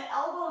then bring the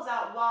elbows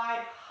out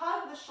wide,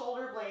 hug the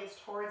shoulder blades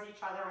towards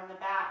each other in the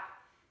back,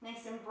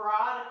 nice and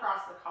broad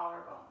across the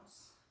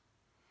collarbones.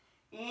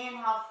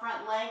 Inhale,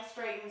 front leg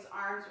straightens,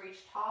 arms reach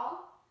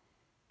tall.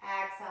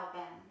 Exhale,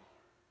 bend.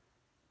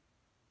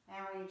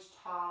 And reach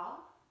tall.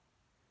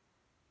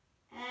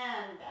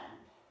 And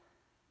bend.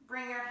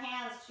 Bring your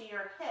hands to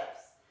your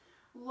hips.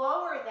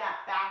 Lower that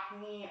back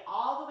knee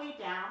all the way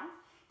down.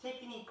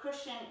 Take any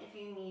cushion if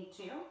you need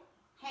to.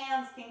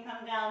 Hands can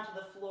come down to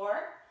the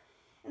floor.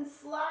 And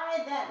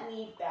slide that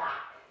knee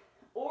back.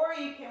 Or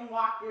you can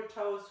walk your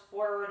toes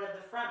forward of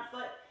the front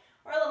foot,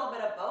 or a little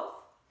bit of both.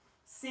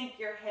 Sink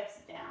your hips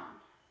down.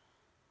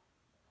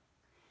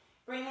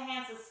 Bring the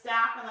hands to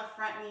stack on the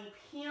front knee,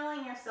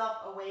 peeling yourself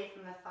away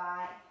from the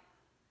thigh.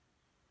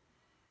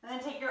 And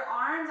then take your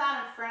arms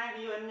out in front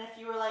of you, and if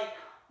you were like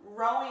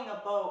rowing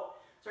a boat,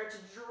 start to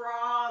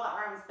draw the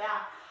arms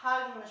back,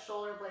 hugging the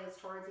shoulder blades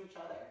towards each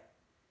other.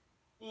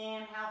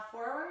 Inhale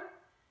forward,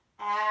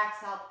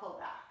 exhale, pull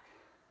back.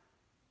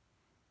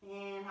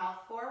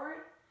 Inhale forward,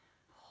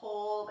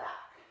 pull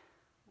back,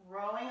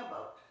 rowing a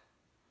boat.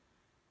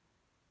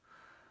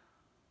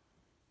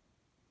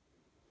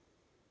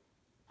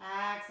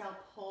 Exhale,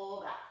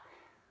 pull back.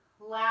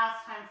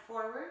 Last time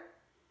forward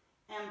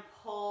and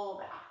pull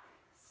back.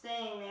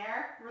 Staying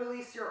there,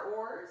 release your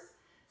oars,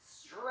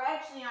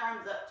 stretch the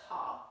arms up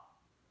tall.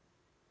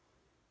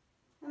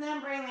 And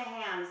then bring the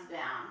hands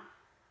down.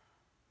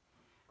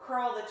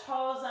 Curl the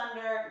toes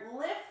under,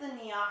 lift the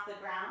knee off the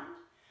ground.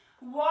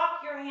 Walk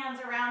your hands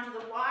around to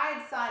the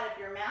wide side of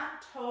your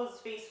mat,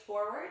 toes face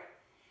forward,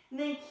 and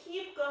then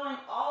keep going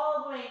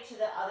all the way to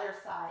the other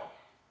side.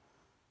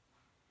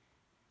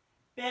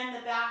 Bend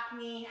the back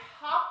knee,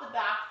 hop the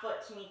back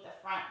foot to meet the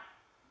front.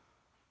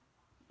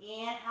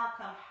 Inhale,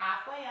 come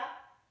halfway up.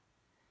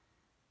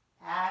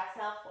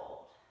 Exhale,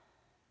 fold.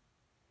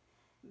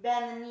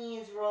 Bend the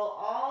knees, roll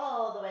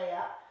all the way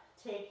up.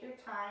 Take your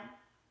time.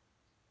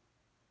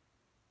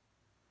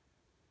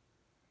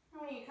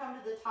 And when you come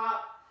to the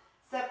top,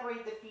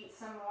 separate the feet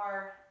some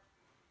more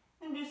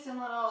and do some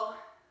little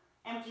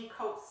empty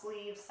coat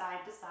sleeves side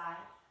to side.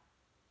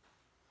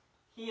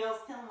 Heels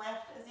can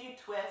lift as you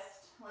twist.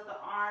 Let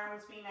the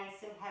arms be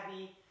nice and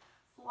heavy,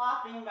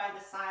 flopping by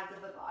the sides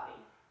of the body.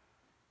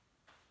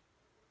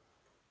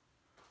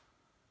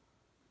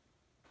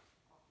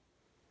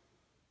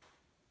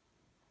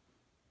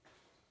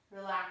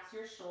 Relax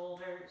your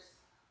shoulders.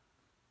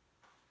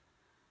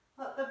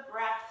 Let the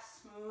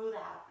breath smooth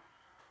out.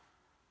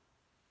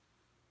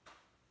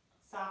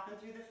 Soften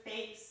through the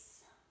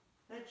face,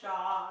 the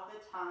jaw, the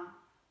tongue.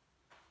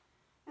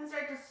 And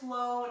start to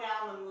slow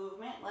down the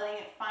movement, letting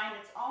it find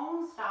its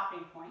own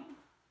stopping point.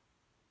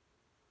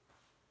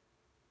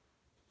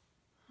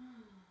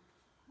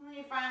 When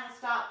you finally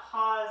stop,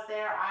 pause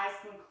there, eyes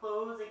can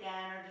close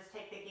again or just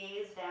take the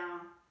gaze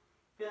down,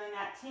 feeling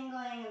that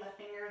tingling in the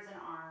fingers and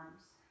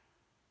arms.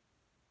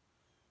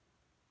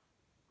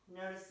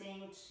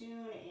 Noticing,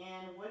 tune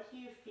in, what do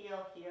you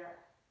feel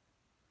here?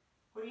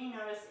 What do you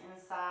notice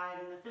inside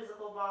in the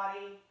physical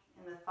body,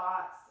 in the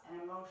thoughts and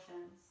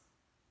emotions?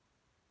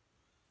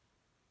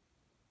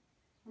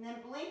 And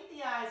then blink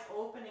the eyes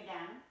open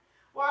again.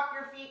 Walk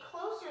your feet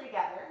closer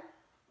together.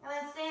 And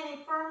then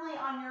standing firmly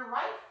on your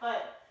right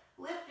foot,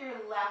 lift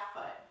your left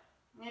foot.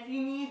 And if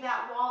you need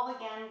that wall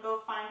again,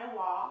 go find a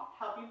wall,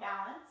 help you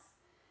balance.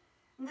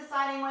 And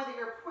deciding whether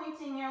you're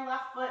pointing your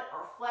left foot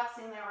or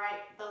flexing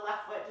the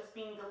left foot, just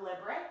being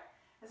deliberate.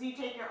 As you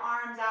take your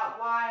arms out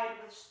wide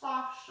with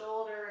soft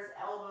shoulders,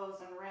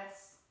 elbows, and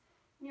wrists.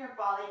 In your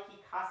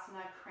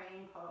Balikikasana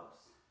crane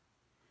pose.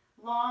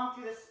 Long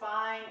through the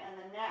spine and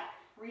the neck,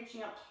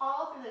 reaching up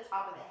tall through the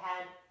top of the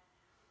head.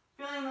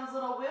 Feeling those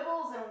little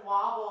wibbles and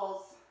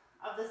wobbles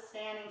of the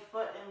standing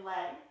foot and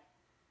leg.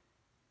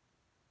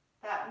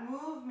 That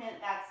movement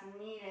that's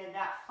needed,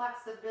 that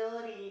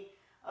flexibility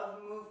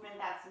of movement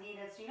that's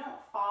needed so you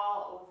don't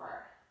fall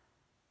over.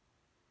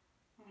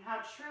 And how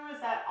true is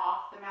that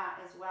off the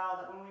mat as well,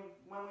 that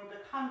when we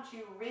become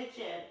too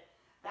rigid,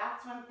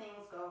 that's when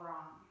things go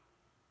wrong.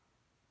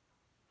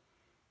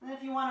 And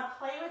if you want to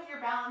play with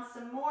your balance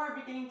some more,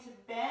 beginning to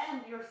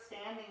bend your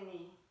standing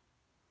knee.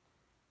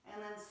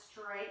 And then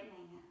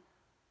straightening it.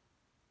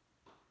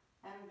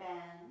 And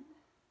bend.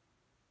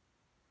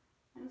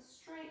 And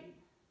straighten.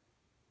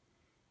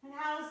 And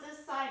how is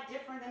this side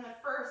different than the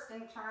first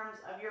in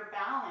terms of your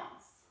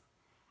balance?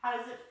 How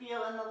does it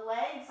feel in the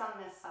legs on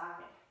this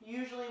side?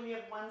 Usually we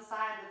have one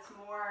side that's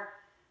more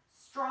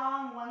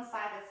strong, one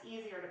side that's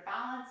easier to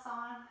balance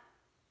on.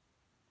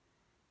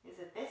 Is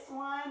it this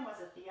one?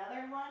 Was it the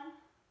other one?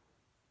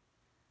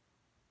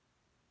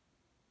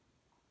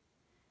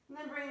 And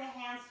then bring the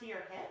hands to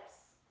your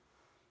hips.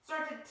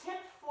 Start to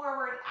tip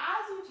forward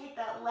as you take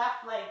that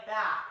left leg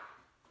back.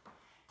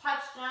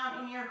 Touch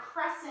down in your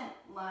crescent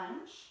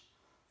lunge.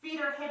 Feet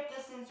or hip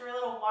distance or a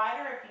little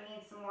wider if you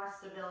need some more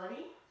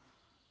stability.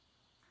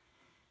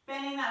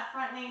 Bending that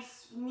front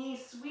knee,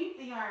 sweep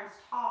the arms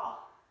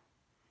tall.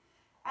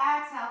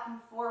 Exhale, come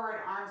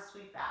forward, arms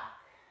sweep back.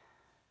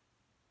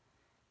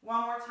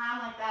 One more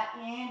time like that.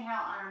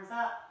 Inhale, arms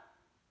up.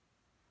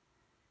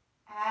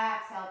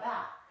 Exhale,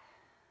 back.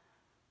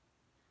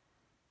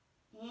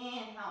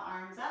 Inhale,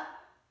 arms up.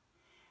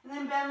 And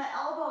then bend the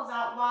elbows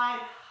out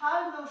wide.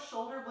 Hug those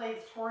shoulder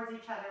blades towards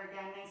each other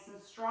again, nice and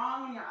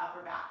strong in your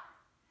upper back.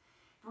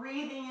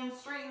 Breathing in,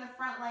 straighten the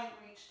front leg,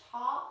 reach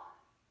tall.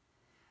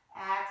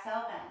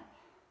 Exhale, bend.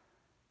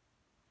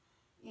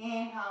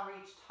 Inhale,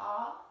 reach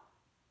tall.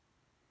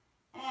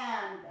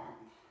 And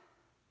bend.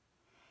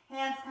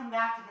 Hands come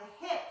back to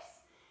the hips.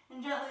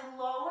 And gently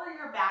lower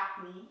your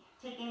back knee.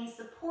 Take any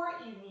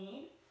support you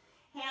need.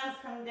 Hands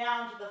come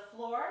down to the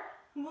floor.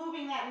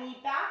 Moving that knee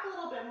back a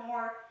little bit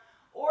more.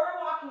 Or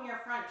walking your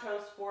front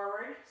toes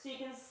forward so you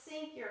can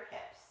sink your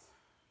hips.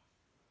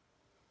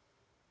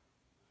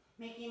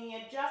 Making the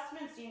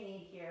adjustments you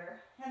need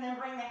here. And then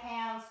bring the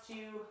hands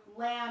to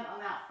land on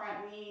that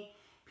front knee.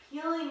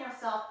 Peeling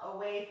yourself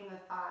away from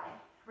the thigh.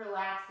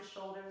 Relax the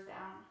shoulders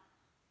down.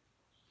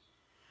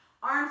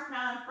 Arms come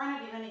out in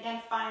front of you, and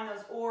again find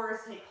those oars.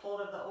 Take hold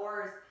of the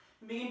oars.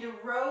 And begin to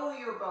row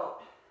your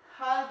boat.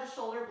 Hug the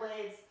shoulder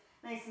blades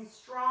nice and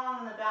strong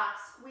in the back.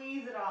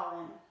 Squeeze it all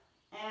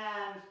in.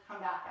 And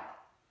come back out.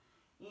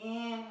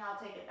 Inhale,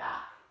 take it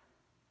back.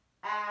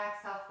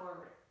 Exhale,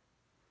 forward.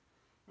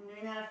 And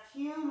doing that a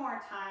few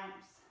more times.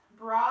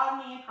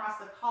 Broadening across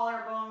the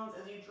collarbones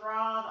as you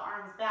draw the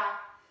arms back.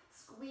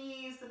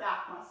 Squeeze the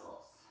back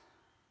muscles.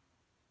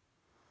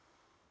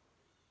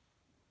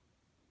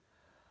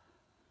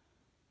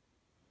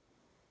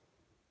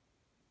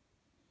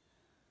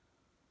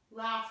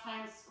 Last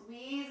time,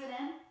 squeeze it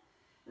in.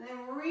 And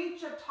then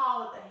reach up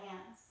tall with the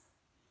hands.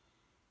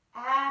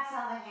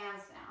 Exhale the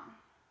hands down.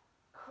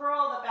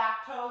 Curl the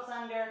back toes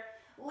under.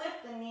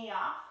 Lift the knee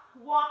off.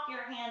 Walk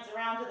your hands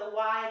around to the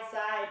wide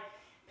side.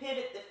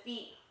 Pivot the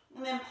feet.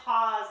 And then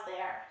pause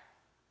there.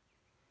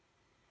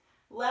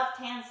 Left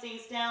hand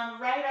stays down.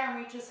 Right arm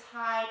reaches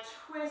high.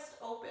 Twist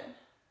open.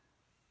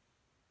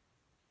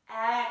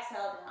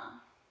 Exhale down.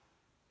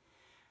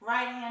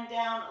 Right hand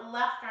down.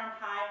 Left arm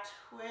high.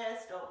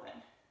 Twist open.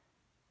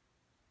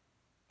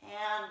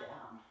 And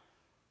down.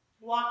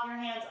 Walk your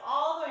hands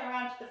all the way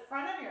around to the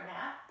front of your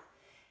mat.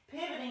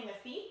 Pivoting the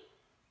feet.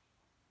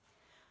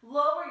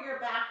 Lower your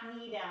back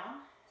knee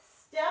down.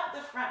 Step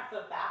the front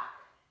foot back.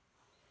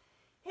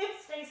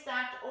 Hips stay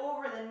stacked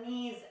over the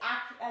knees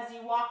as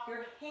you walk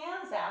your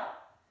hands out.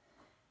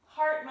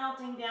 Heart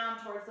melting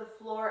down towards the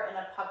floor in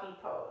a puppy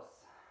pose.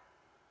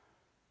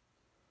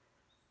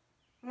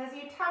 And as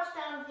you touch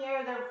down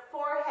here, the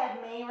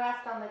forehead may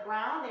rest on the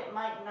ground. It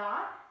might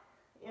not.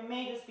 It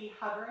may just be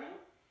hovering.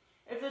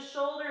 If the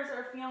shoulders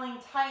are feeling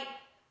tight,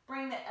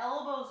 bring the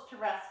elbows to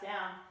rest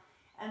down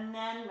and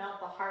then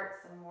melt the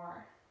heart some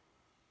more.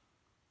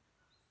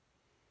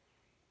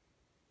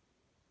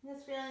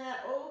 Just feeling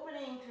that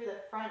opening through the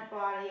front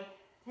body.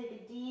 Take a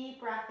deep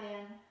breath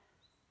in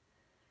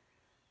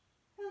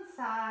and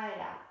side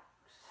out.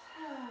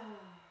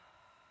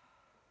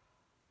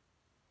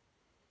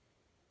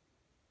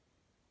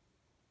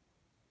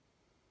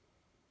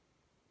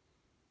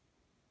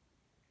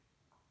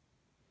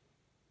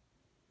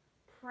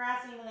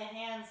 Pressing the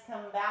hands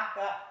come back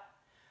up,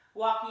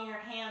 walking your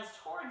hands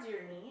towards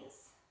your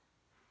knees.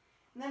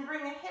 And then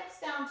bring the hips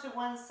down to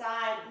one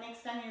side and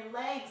extend your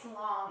legs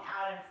long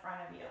out in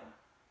front of you.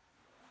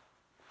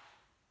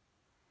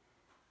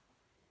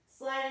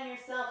 Sliding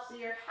yourself so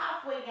you're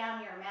halfway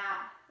down your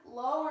mat,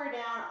 lower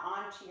down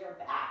onto your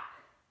back.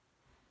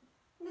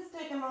 Just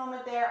take a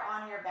moment there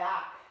on your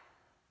back.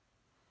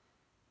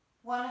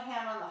 One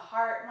hand on the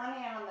heart, one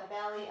hand on the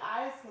belly,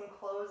 eyes can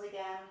close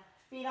again.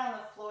 Feet on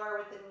the floor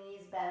with the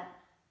knees bent.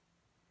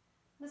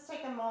 Just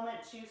take a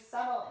moment to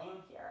settle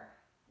in here.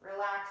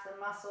 Relax the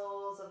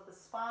muscles of the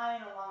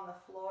spine along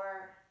the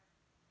floor.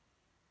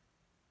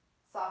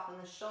 Soften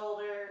the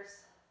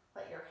shoulders.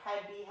 Let your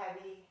head be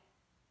heavy.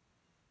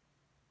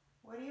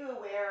 What are you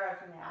aware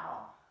of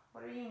now?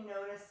 What are you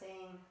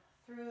noticing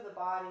through the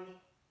body?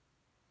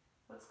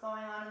 What's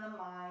going on in the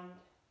mind?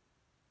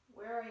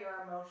 Where are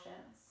your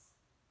emotions?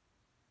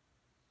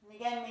 And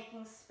again,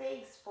 making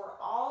space for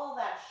all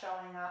that's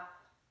showing up.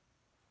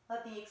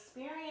 Let the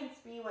experience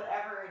be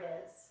whatever it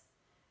is.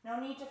 No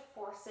need to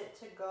force it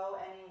to go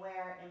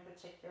anywhere in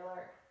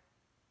particular.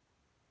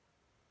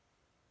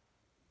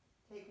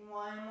 Take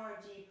one more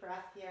deep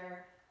breath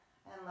here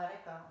and let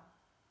it go.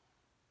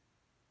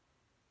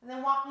 And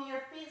then walking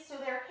your feet so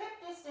they're hip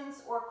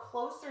distance or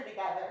closer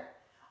together.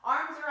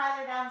 Arms are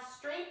either down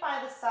straight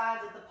by the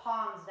sides with the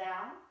palms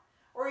down,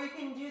 or you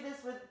can do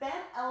this with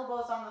bent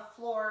elbows on the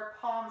floor,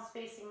 palms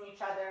facing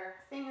each other,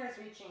 fingers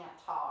reaching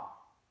up tall.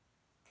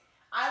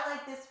 I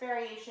like this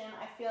variation.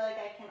 I feel like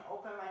I can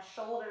open my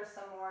shoulders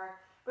some more,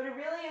 but it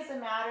really is a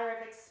matter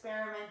of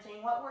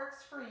experimenting what works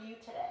for you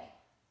today.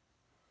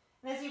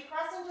 And as you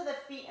press into the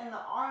feet and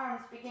the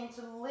arms, begin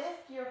to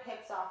lift your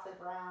hips off the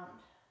ground.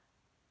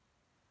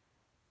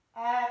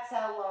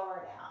 Exhale,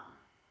 lower down.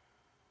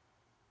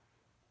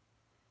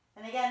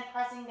 And again,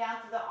 pressing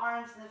down through the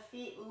arms and the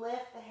feet,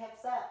 lift the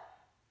hips up.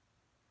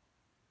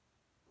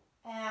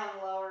 And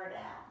lower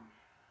down.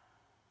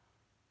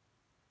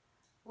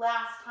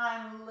 Last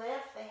time,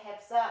 lift the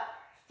hips up,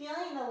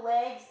 feeling the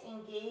legs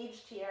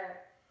engaged here.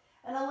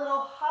 And a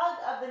little hug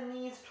of the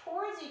knees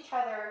towards each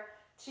other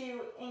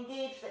to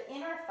engage the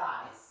inner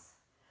thighs.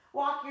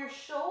 Walk your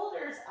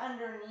shoulders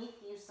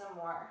underneath you some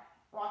more.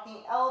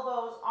 Walking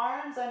elbows,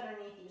 arms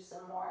underneath you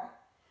some more.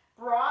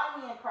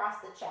 Broadening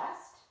across the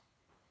chest.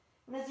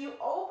 And as you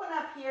open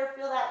up here,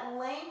 feel that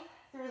length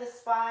through the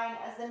spine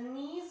as the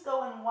knees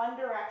go in one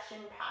direction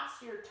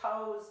past your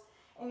toes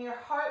and your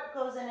heart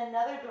goes in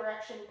another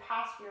direction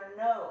past your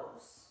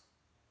nose.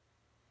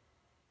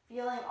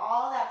 Feeling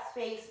all that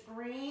space,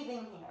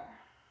 breathing here.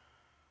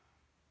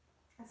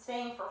 And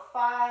staying for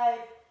 5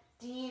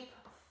 deep,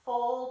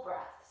 full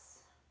breaths.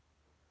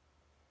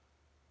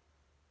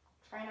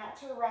 Try not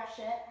to rush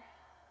it.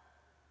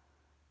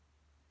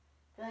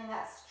 Feeling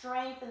that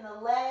strength in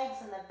the legs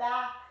and the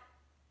back.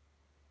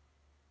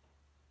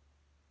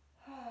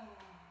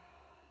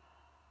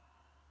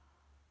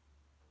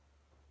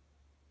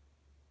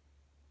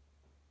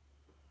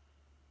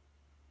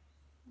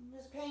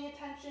 Just paying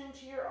attention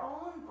to your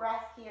own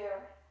breath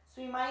here.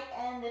 So you might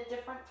end at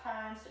different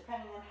times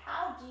depending on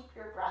how deep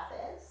your breath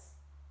is.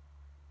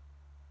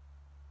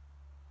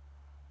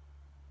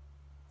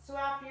 So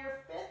after your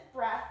 5th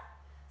breath,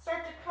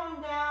 start to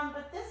come down,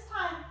 but this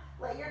time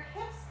let your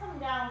hips come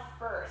down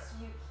first.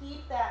 You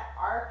keep that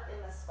arc in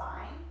the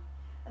spine.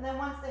 And then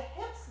once the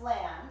hips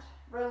land,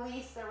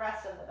 release the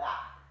rest of the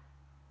back.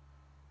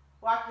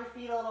 Walk your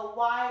feet a little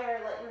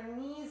wider, let your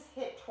knees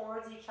hit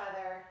towards each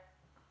other.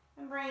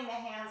 And bring the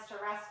hands to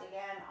rest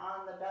again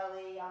on the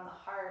belly, on the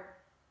heart.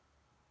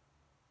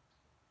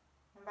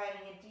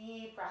 Inviting a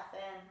deep breath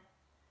in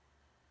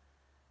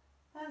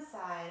and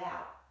side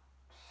out.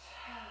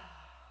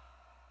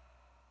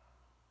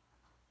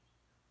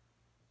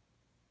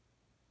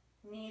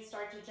 Knees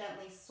start to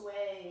gently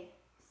sway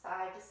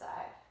side to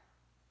side.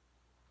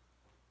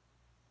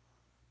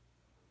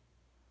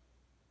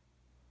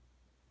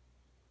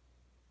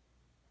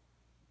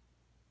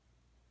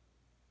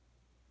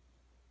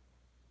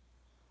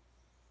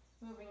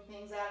 Moving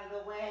things out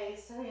of the way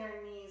so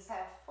your knees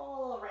have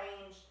full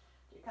range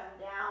to come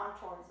down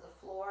towards the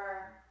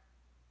floor.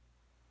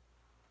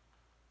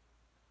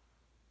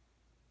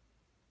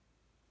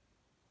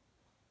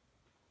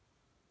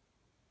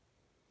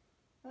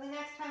 And the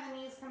next time the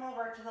knees come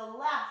over to the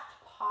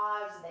left,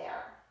 pause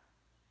there.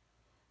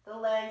 The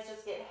legs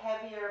just get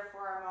heavier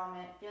for a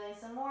moment, feeling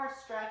some more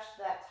stretch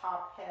to that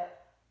top hip.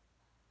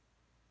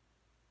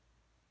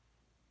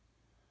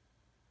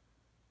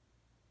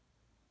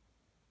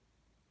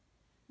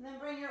 And then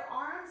bring your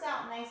arms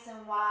out nice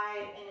and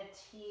wide in a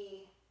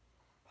T.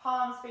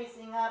 Palms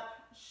facing up,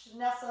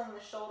 nestling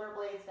the shoulder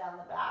blades down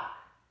the back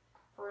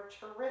for a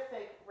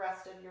terrific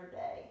rest of your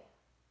day.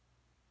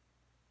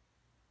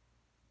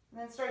 And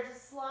then start to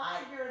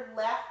slide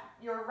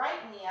your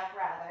right knee up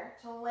rather,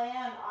 to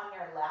land on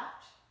your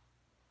left.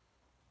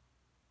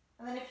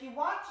 And then if you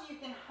want to, you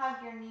can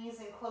hug your knees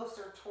in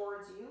closer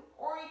towards you,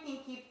 or you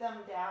can keep them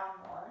down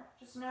more.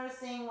 Just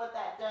noticing what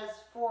that does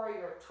for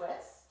your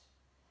twist.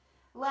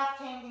 Left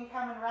hand can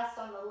come and rest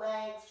on the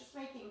legs, just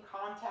making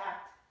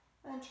contact,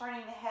 and then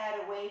turning the head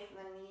away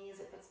from the knees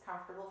if it's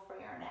comfortable for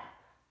your neck.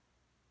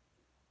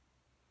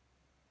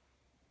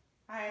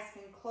 Eyes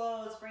can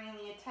close, bringing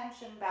the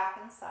attention back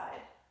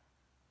inside.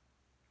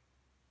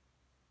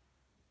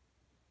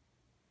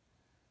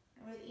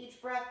 And with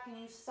each breath, can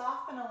you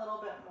soften a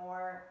little bit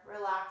more?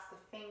 Relax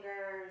the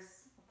fingers,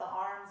 let the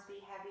arms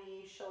be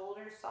heavy,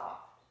 shoulders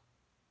soft.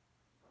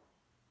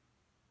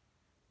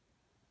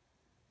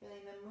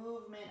 Feeling the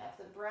movement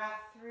of the breath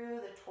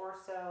through the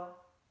torso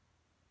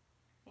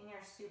in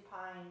your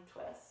supine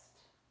twist.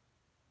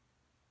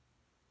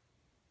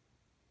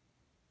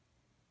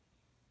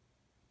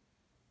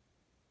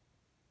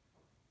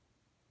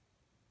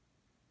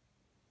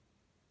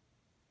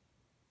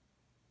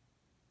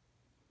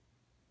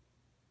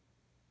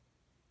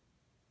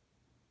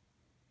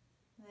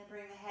 And then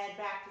bring the head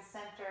back to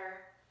center.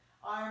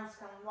 Arms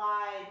come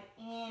wide.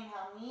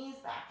 Inhale, knees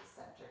back to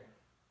center.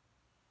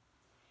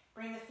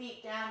 Bring the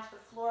feet down to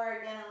the floor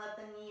again and let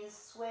the knees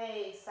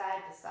sway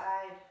side to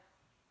side.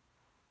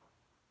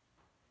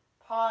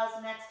 Pause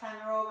the next time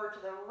they're over to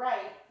the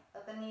right.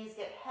 Let the knees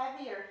get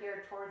heavier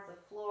here towards the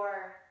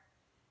floor.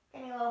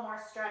 Getting a little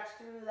more stretch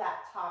through that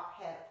top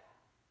hip.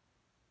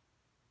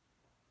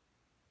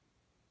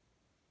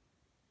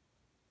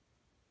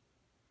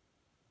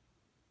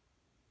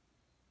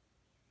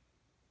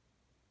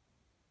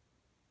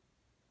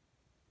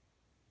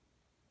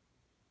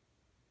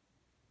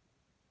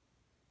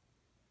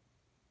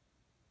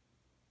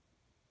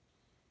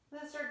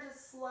 Then start to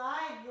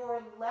slide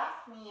your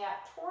left knee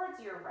up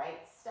towards your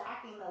right,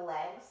 stacking the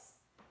legs.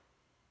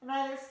 And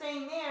either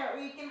staying there or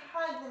you can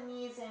hug the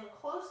knees in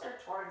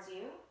closer towards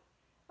you,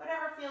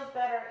 whatever feels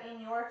better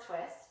in your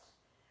twist.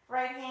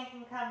 Right hand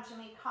can come to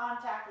make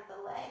contact with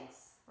the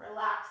legs.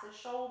 Relax the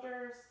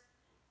shoulders,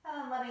 and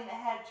then letting the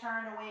head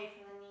turn away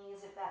from the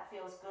knees if that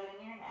feels good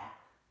in your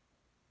neck.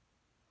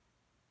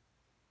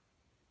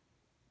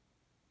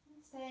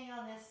 And staying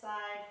on this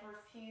side for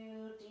a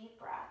few deep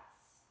breaths.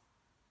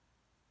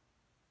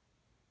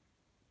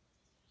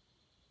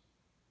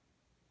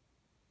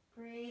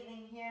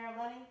 Breathing here,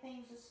 letting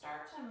things just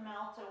start to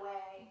melt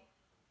away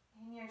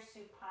in your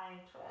supine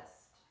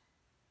twist.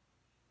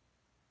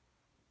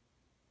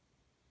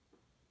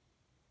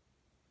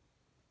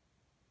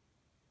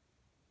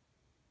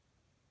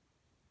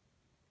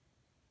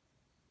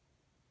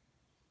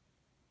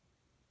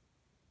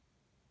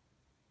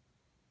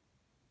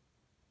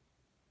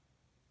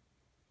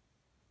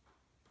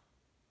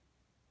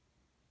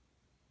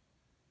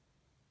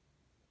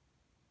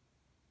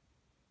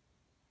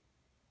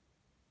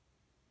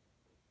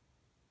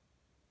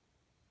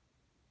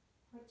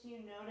 What do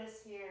you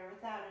notice here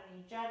without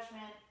any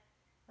judgment,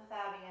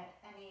 without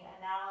any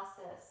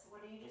analysis?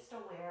 What are you just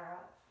aware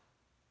of?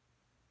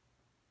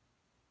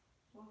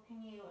 What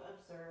can you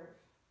observe?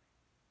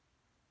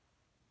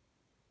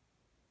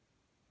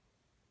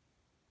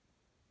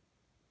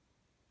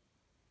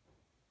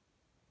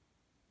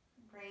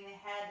 Bring the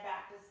head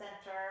back to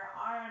center,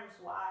 arms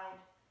wide.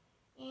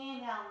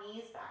 Inhale,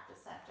 knees back to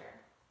center.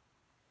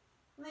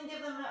 And then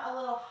give them a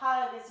little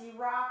hug as you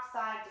rock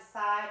side to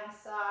side,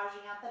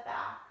 massaging out the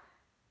back.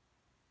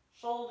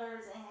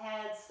 Shoulders and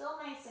head still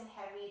nice and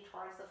heavy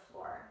towards the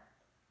floor.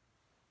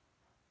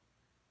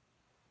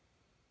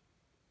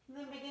 And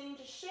then beginning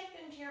to shift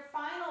into your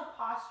final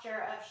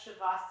posture of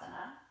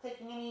Shavasana,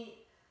 taking any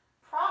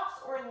props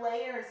or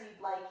layers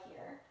you'd like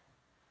here.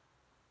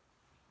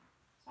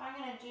 So I'm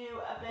going to do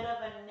a bit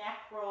of a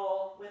neck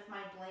roll with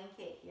my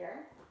blanket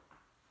here.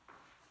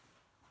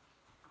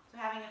 So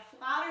having a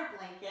flatter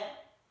blanket,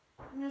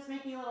 I'm just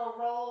making a little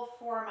roll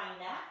for my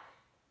neck,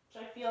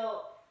 which I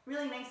feel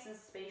really nice and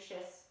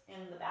spacious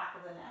in the back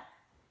of the neck.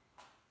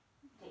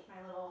 Take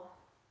my little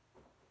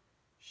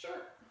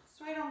shirt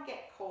so I don't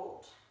get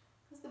cold,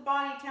 because the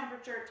body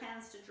temperature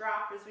tends to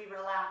drop as we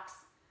relax.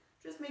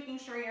 Just making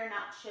sure you're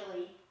not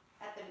chilly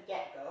at the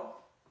get-go.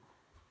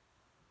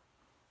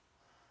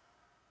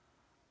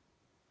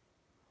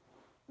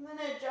 And then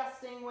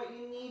adjusting what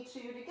you need to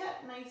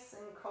get nice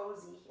and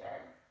cozy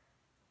here.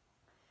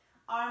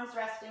 Arms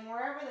resting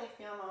wherever they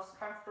feel most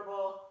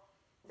comfortable.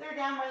 If they're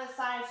down by the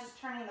sides, just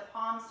turning the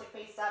palms to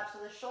face up so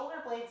the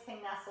shoulder blades can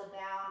nestle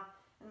down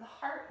and the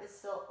heart is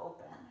still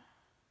open.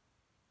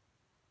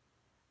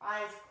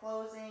 Eyes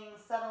closing,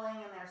 settling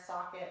in their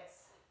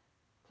sockets.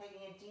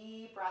 Taking a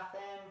deep breath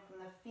in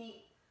from the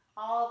feet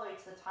all the way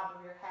to the top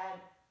of your head.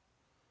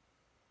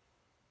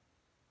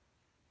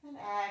 And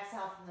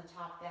exhale from the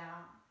top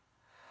down.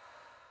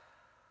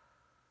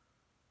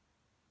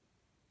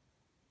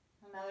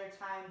 Another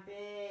time,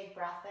 big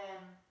breath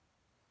in.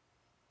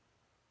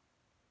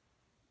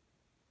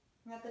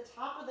 And at the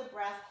top of the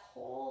breath,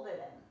 hold it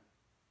in.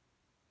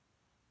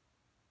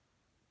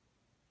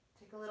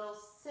 Take a little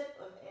sip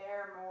of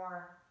air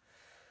more.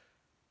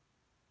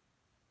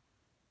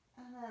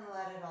 And then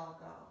let it all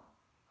go.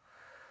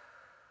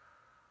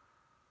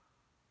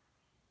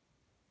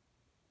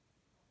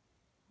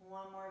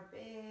 One more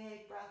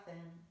big breath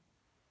in.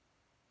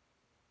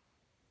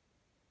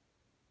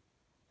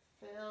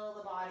 Fill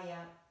the body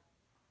up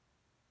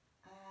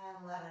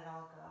and let it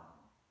all go.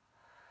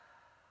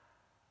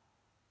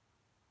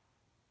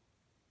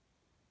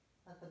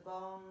 Let the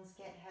bones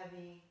get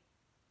heavy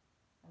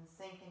and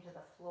sink into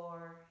the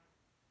floor.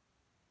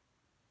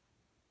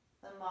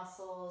 The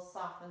muscles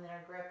soften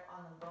their grip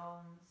on the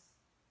bones.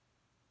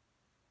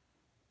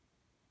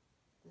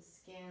 The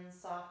skin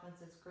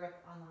softens its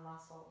grip on the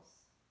muscles.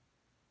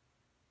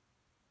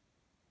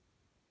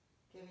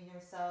 Giving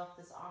yourself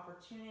this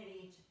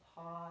opportunity to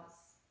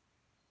pause,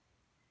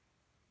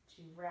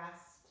 to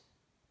rest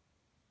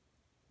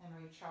and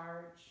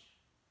recharge,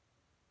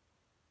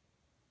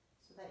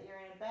 so that you're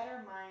in a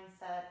better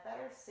mindset,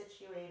 better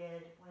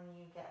situated when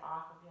you get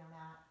off of your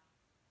mat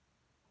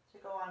to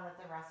go on with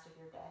the rest of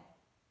your day.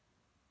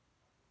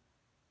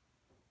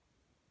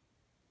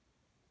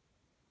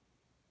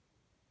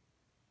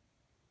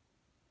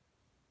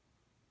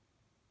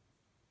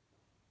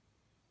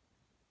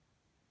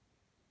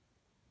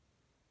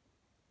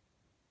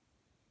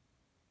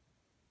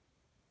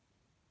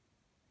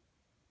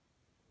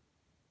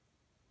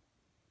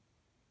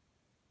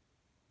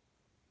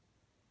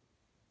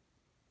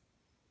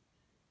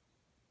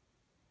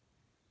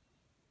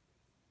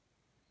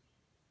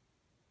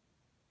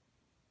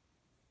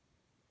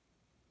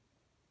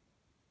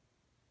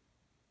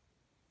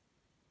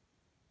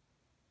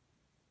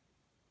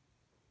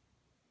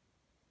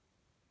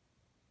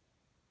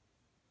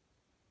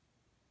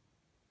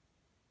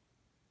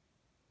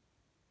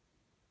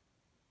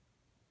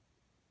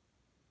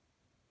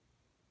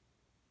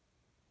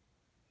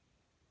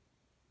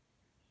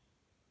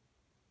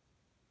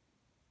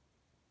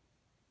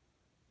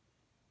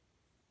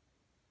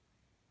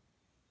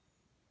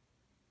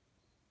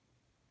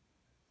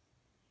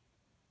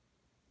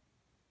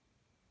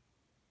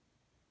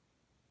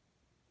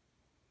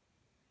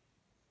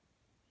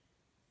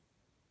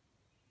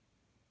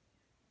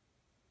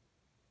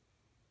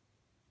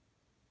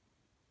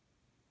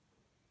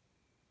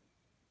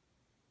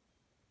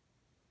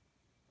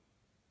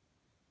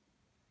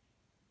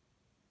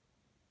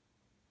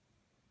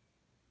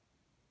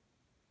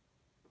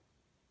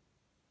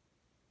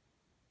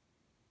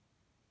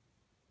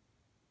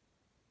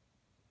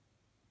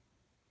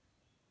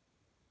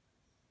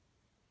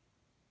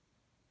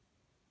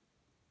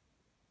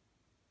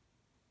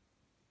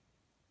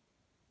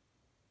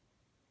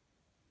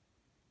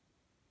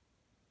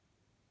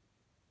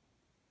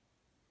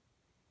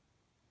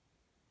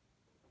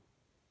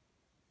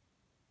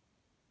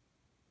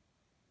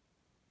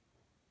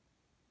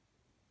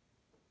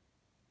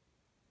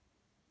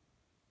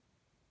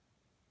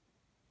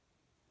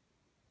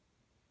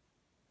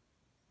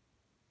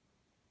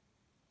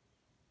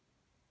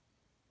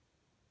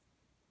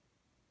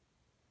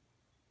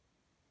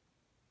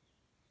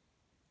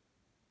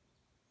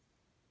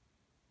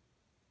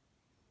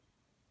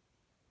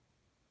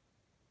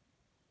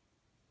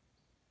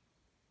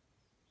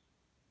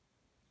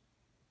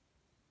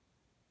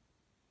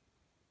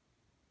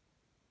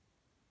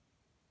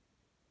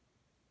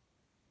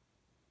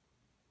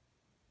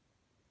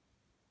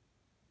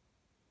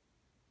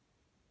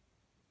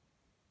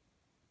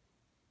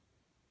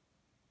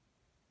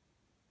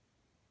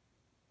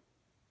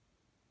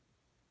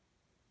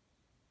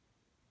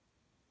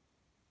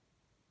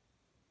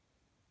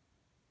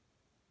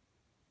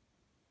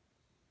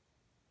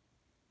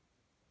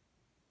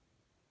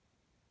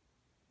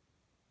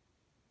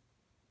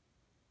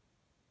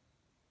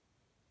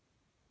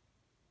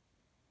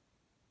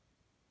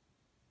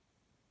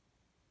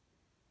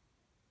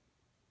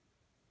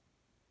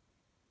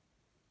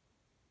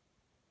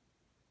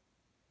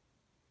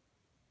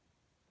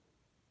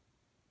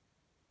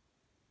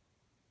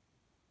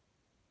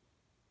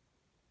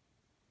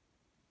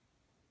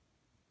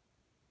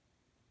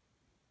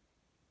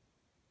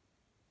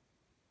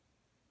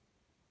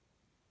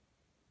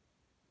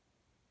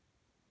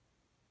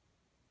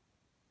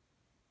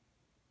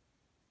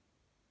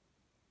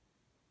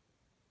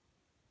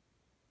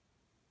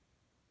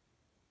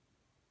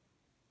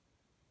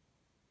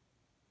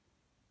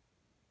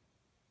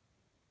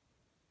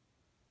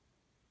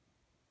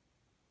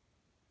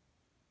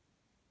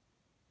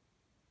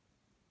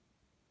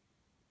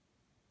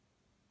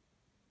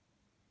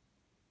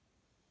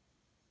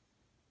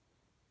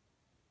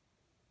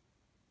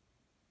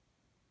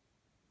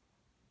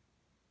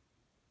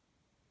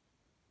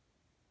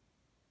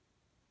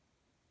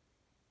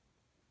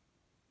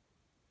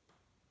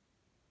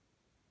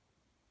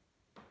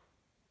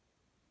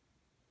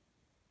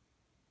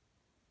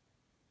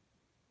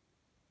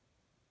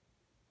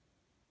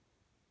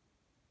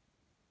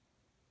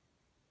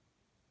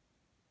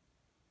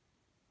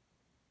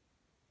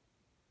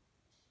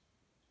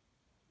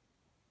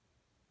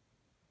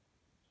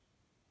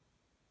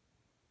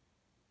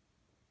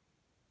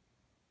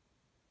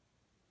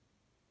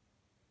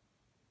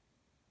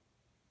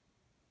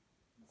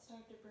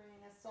 Start to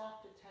bring a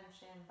soft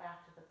attention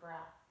back to the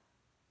breath.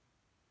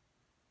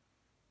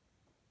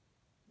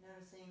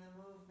 Noticing the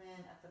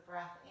movement of the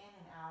breath in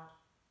and out.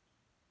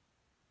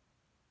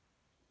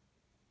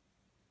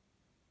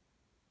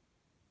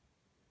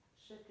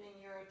 Shifting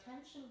your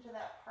attention to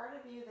that part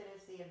of you that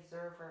is the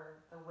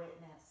observer, the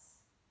witness.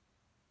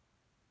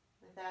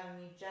 Without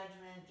any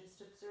judgment,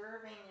 just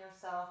observing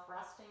yourself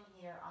resting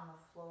here on the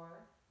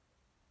floor.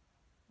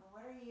 And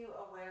what are you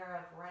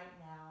aware of right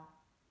now?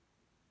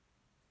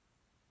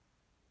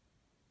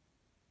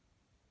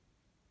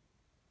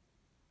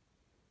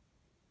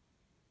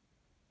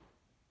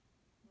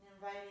 And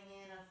inviting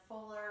in a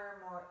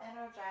fuller, more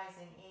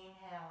energizing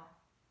inhale,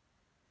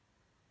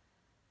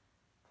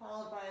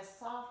 followed by a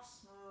soft,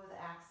 smooth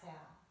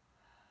exhale.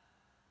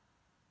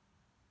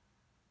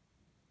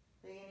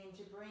 Beginning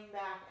to bring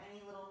back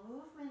any little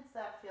movements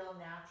that feel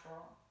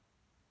natural.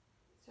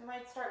 So we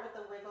might start with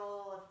a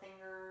wiggle of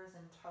fingers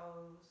and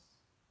toes.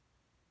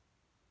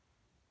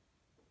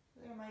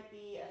 There might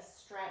be a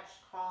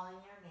stretch calling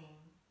your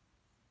name.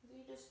 So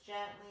you just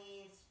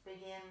gently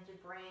begin to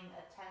bring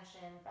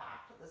attention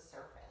back to the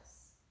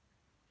surface.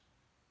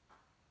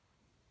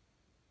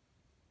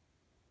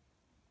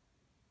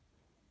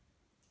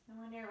 And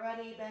when you're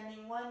ready,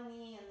 bending one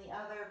knee and the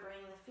other,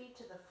 bring the feet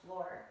to the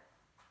floor.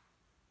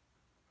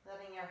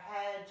 Letting your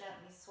head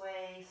gently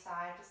sway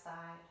side to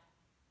side.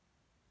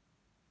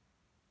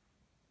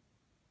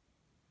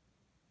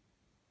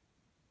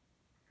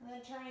 And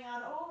then turning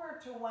on over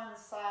to one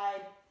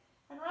side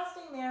and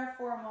resting there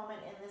for a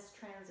moment in this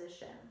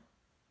transition.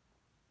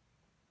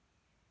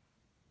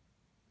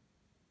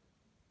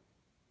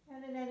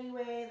 And in any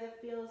way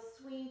that feels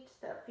sweet,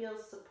 that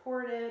feels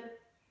supported,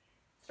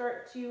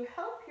 start to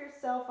help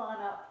yourself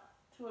on up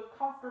to a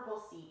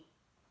comfortable seat.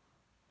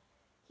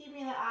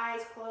 Keeping the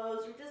eyes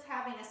closed, you're just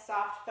having a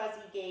soft,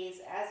 fuzzy gaze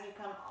as you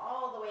come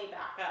all the way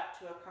back up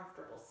to a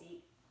comfortable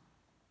seat.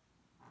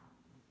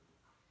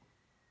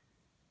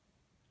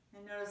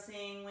 And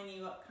noticing when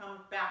you come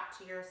back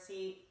to your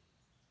seat,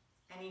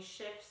 any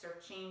shifts or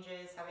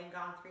changes having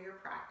gone through your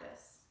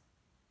practice.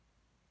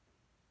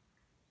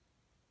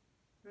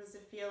 What does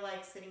it feel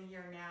like sitting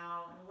here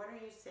now, and what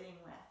are you sitting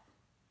with?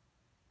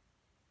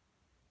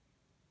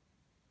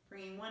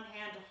 Bringing one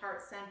hand to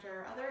heart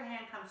center, other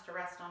hand comes to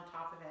rest on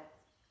top of it.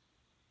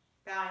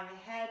 Bowing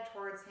the head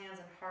towards hands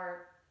and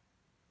heart.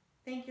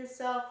 Thank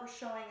yourself for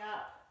showing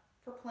up,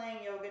 for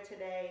playing yoga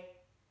today,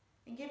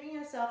 and giving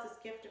yourself this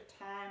gift of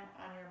time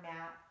on your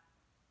mat.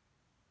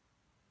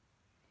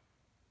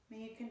 May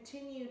you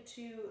continue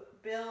to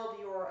build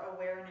your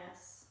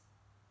awareness.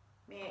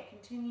 May it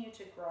continue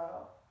to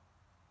grow.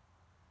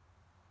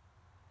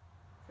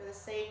 For the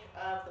sake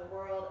of the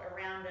world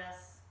around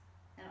us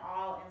and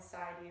all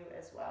inside you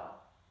as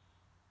well.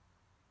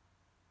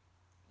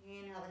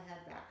 Inhale the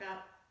head back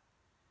up.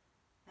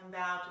 And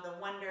bow to the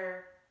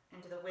wonder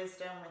and to the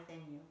wisdom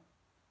within you.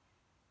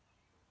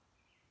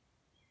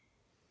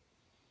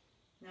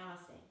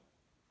 Namaste.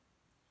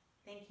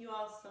 Thank you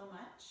all so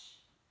much.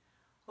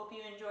 Hope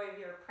you enjoy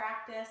your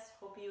practice.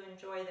 Hope you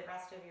enjoy the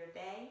rest of your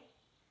day.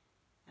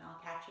 And I'll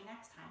catch you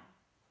next time.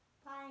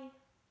 Bye.